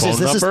good news is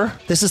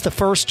this is the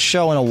first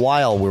show in a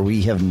while where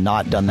we have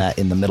not done that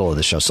in the middle of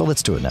the show. So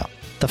let's do it now.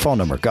 The phone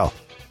number, go.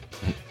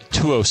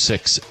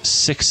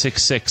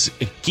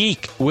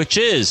 206-666-GEEK, which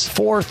is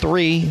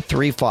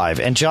 4335.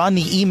 And John,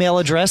 the email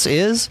address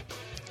is?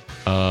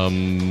 What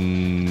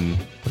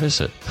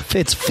is it?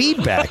 It's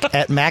feedback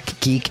at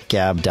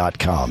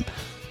macgeekgab.com.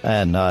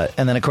 And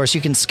then, of course,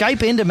 you can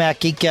Skype into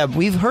Mac Geek Gab.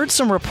 We've heard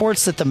some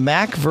reports that the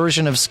Mac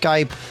version of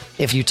Skype,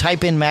 if you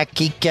type in Mac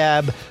Geek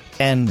Gab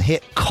and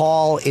hit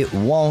call, it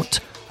won't.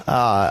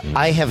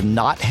 I have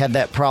not had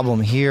that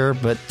problem here,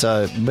 but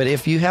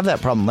if you have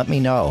that problem, let me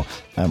know,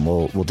 and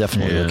we'll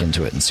definitely look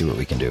into it and see what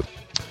we can do.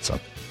 So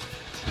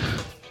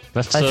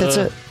that's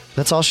it.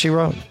 That's all she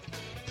wrote.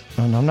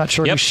 And I'm not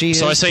sure who she is.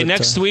 So I say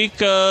next week,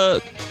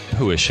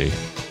 who is she?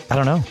 I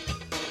don't know.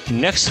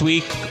 Next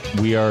week,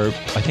 we are,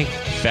 I think,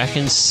 back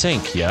in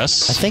sync,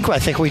 yes? I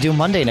think we do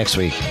Monday next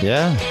week.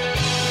 Yeah.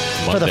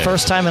 Monday. For the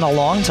first time in a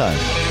long time.